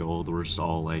sharing gold. We're just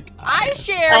all like, I yes.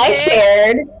 shared I it.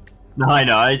 shared. No, I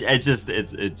know. It's just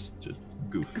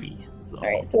goofy. That's all.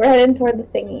 Alright, so we're heading toward the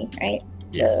thingy, right?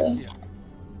 Yes.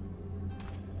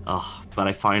 Oh, but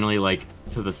I finally like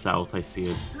to the south. I see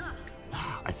a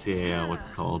what's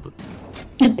it called?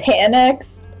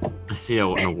 Panax. I see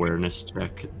an awareness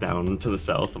check down to the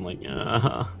south. I'm like,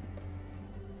 I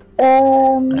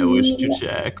wish to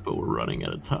check, but we're running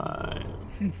out of time.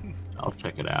 I'll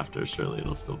check it after. Surely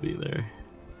it'll still be there.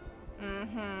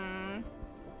 Mm-hmm.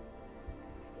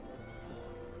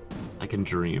 I can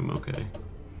dream. Okay.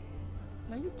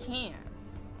 No, you can't.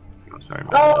 Oh, sorry. My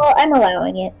Oh, bad. I'm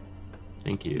allowing it.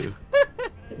 Thank you.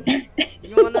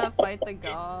 You wanna fight the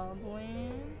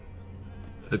goblin?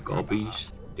 The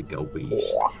gobbies. The gobbies.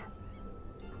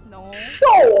 No.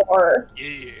 Sure.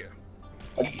 Yeah.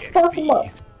 Let's fuck him up.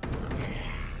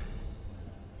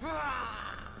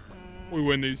 We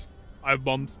win these. I have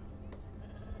bombs.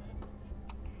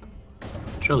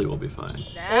 Surely we'll be fine.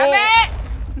 Damn it!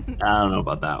 I don't know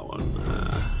about that one.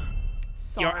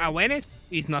 Your Sorry. awareness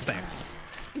is not there.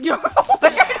 Your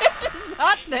awareness is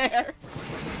not there.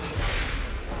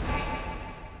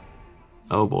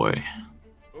 Oh boy.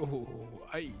 Oh,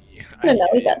 No,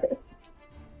 we got this.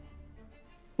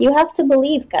 You have to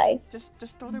believe, guys.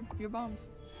 Just throw your bombs.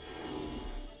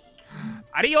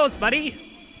 Adios, buddy.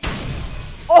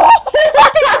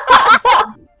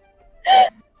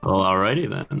 Well, alrighty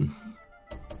then.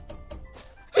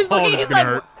 He's Oh, looking. this is He's gonna like,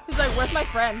 hurt. he's like, where's my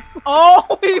friend?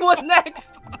 Oh, he was next.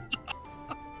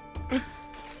 And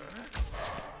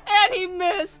he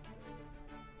missed.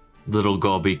 Little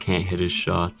Gobby can't hit his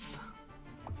shots.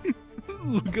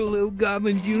 Look at little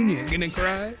Goblin Jr. Gonna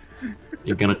cry.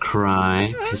 You're gonna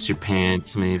cry, piss your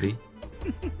pants, maybe.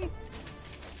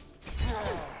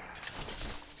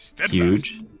 Steadfast.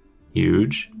 Huge.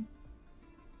 Huge.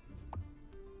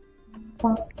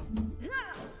 Fuck. Yeah,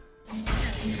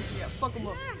 fuck him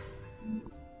up.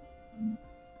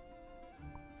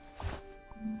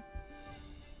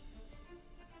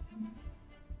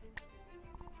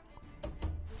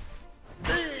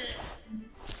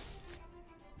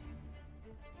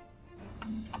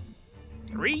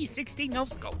 .360 no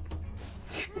scope.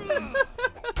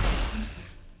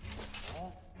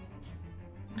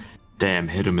 Damn,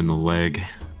 hit him in the leg.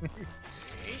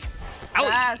 Ow.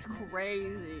 That's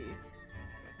crazy.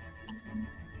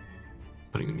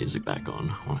 Putting the music back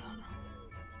on.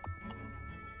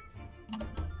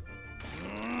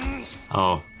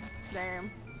 Oh,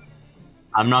 Damn.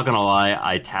 I'm not gonna lie.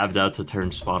 I tabbed out to turn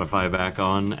Spotify back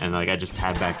on, and like I just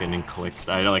tabbed back in and clicked.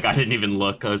 I didn't even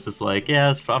look. I was just like,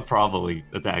 yeah, I'm probably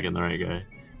attacking the right guy.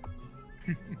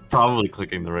 Probably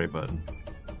clicking the right button.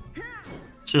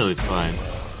 Surely it's fine.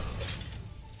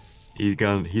 He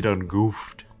done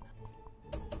goofed.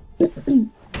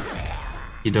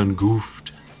 He done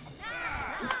goofed.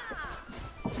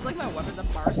 This is like my weapon, the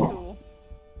bar stool.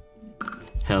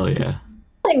 Hell yeah.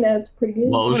 I think that's pretty good.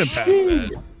 Well, I'm gonna pass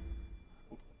that.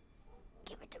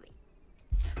 Give it to me.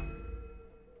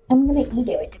 I'm gonna eat it.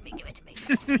 Give it to me. Give it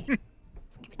to me.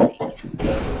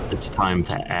 it's time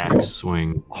to axe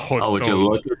swing. Oh, Would you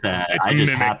look at that? it's I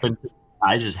just mimic.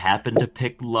 happened to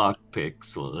pick lock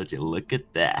picks. Well, would you look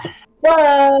at that?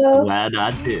 Whoa! Glad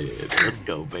I did. Let's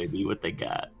go, baby. What they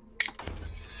got?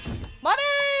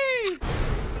 Money!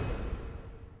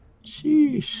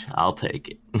 Sheesh. I'll take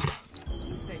it.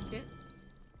 Take it.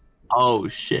 Oh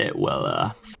shit.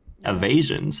 Well,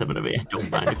 evasion. 7 of 8. Don't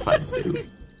mind if I do.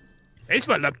 This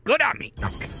will look good on me.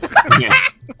 Yeah.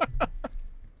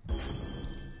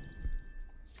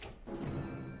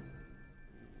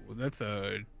 Well, that's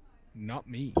not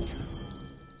me.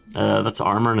 That's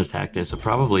armor and attack day, so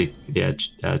probably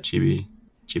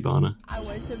Chibana. I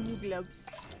want some new gloves.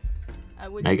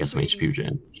 I guess some HP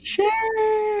gen.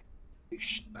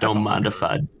 That's Don't a mind hard if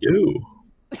I do.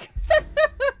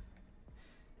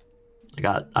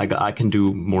 I can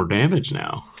do more damage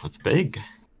now. That's big.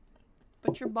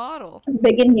 But your bottle.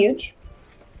 Big and huge.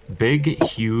 Big,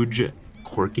 huge,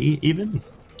 quirky, even.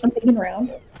 I'm thinking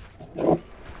round.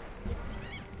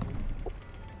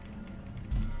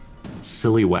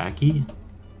 Silly, wacky.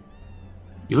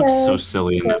 You look so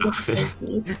silly in that outfit.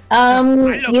 You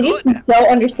just don't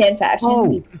understand fashion.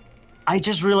 Oh, I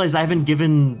just realized I haven't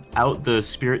given out the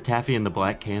spirit taffy and the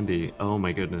black candy. Oh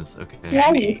my goodness. Okay.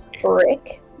 Yeah, you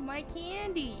frick. My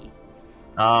candy.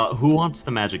 Who wants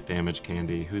the magic damage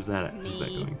candy? Who's that? Who's that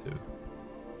Me. going to?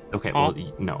 Okay, well,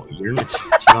 no, you're not.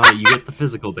 Chibana, you get the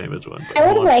physical damage one. but I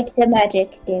who would wants- like the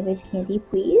magic damage candy,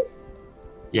 please.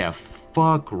 Yeah,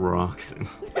 fuck Roxen.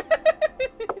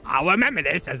 I'll remember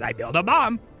this as I build a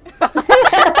bomb.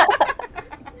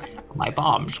 My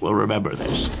bombs will remember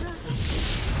this.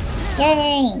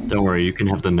 Yay! Don't worry, you can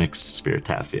have the next spirit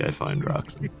taffy I find,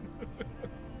 Roxen.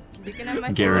 You can have my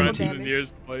Run Guaranteed. physical to the damage.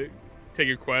 nearest plate. Take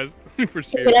a quest for You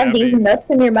spirit could have these taffy. nuts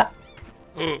in your mouth.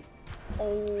 Oh.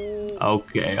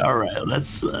 Okay, alright,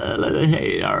 let's,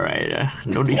 hey, alright,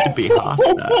 no need to be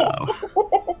hostile.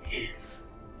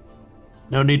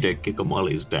 No need to kick him while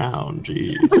he's down,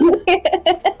 jeez.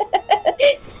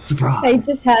 Surprise! I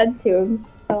just had to. I'm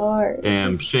sorry.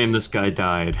 Damn, shame this guy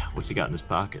died. What's he got in his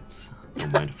pockets?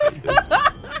 Don't mind if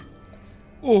I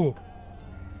do. Oh,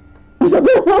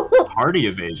 Party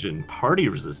evasion, party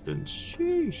resistance,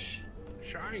 sheesh.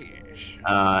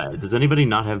 Sheesh. Does anybody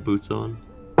not have boots on?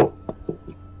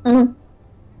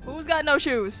 Who's got no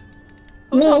shoes?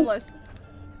 Who's Me. homeless?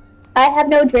 I have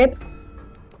no drip.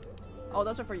 Oh,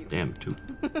 those are for you. Damn, 2.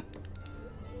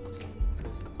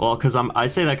 Well, cause I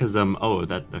say that cause oh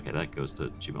that goes to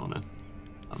Chibona.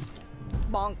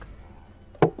 Bonk.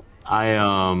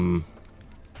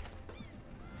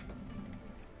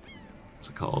 What's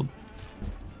it called?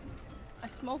 I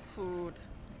smell food.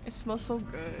 It smells so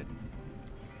good.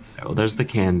 Oh, there's the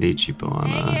candy,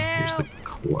 Chibona. Hey, Here's the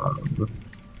club.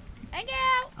 Thank you.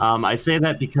 I say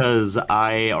that because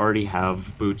I already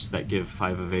have boots that give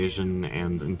 5 evasion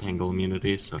and entangle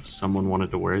immunity, so if someone wanted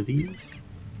to wear these...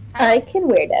 I can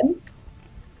wear them.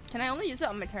 Can I only use it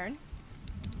on my turn?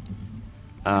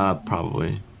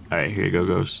 Probably. Alright, here you go,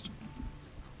 Ghost.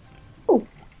 Ooh.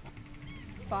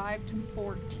 5 to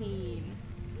 14.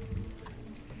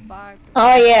 5 to...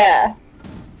 Oh yeah.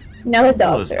 No Oh,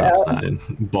 dogs stop are out. sign.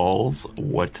 Balls?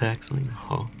 What, Taxling?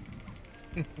 Huh.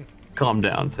 Calm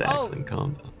down, Taxling,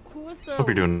 calm down. Who was the... Hope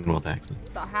you're doing well, Taxling.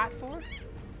 The hat for?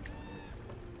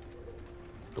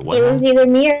 The what? It was either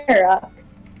me or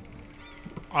Rox.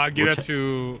 I'll give Which- that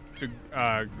to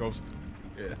Ghost.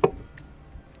 Yeah.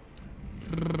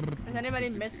 Is anybody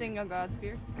missing a God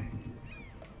Spear?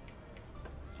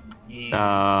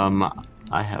 I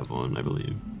have one, I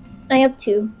believe. I have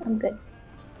 2. I'm good.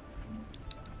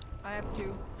 I have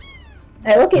 2.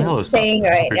 I look Hello, insane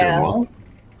stop. right You're doing now. well.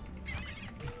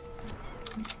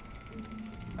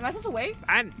 Am I supposed to wait?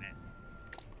 And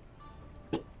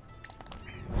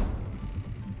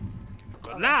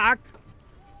good luck.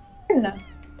 No.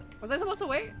 Was I supposed to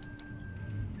wait?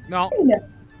 No. No.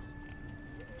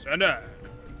 Sender.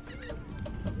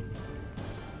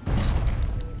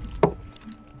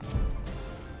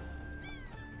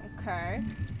 Okay.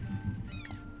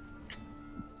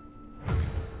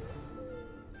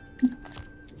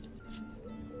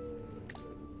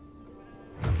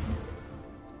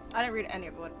 I didn't read any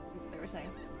of what they were saying.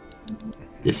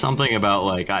 It's something about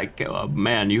like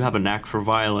man, you have a knack for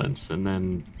violence, and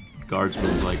then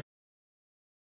guardsman's like,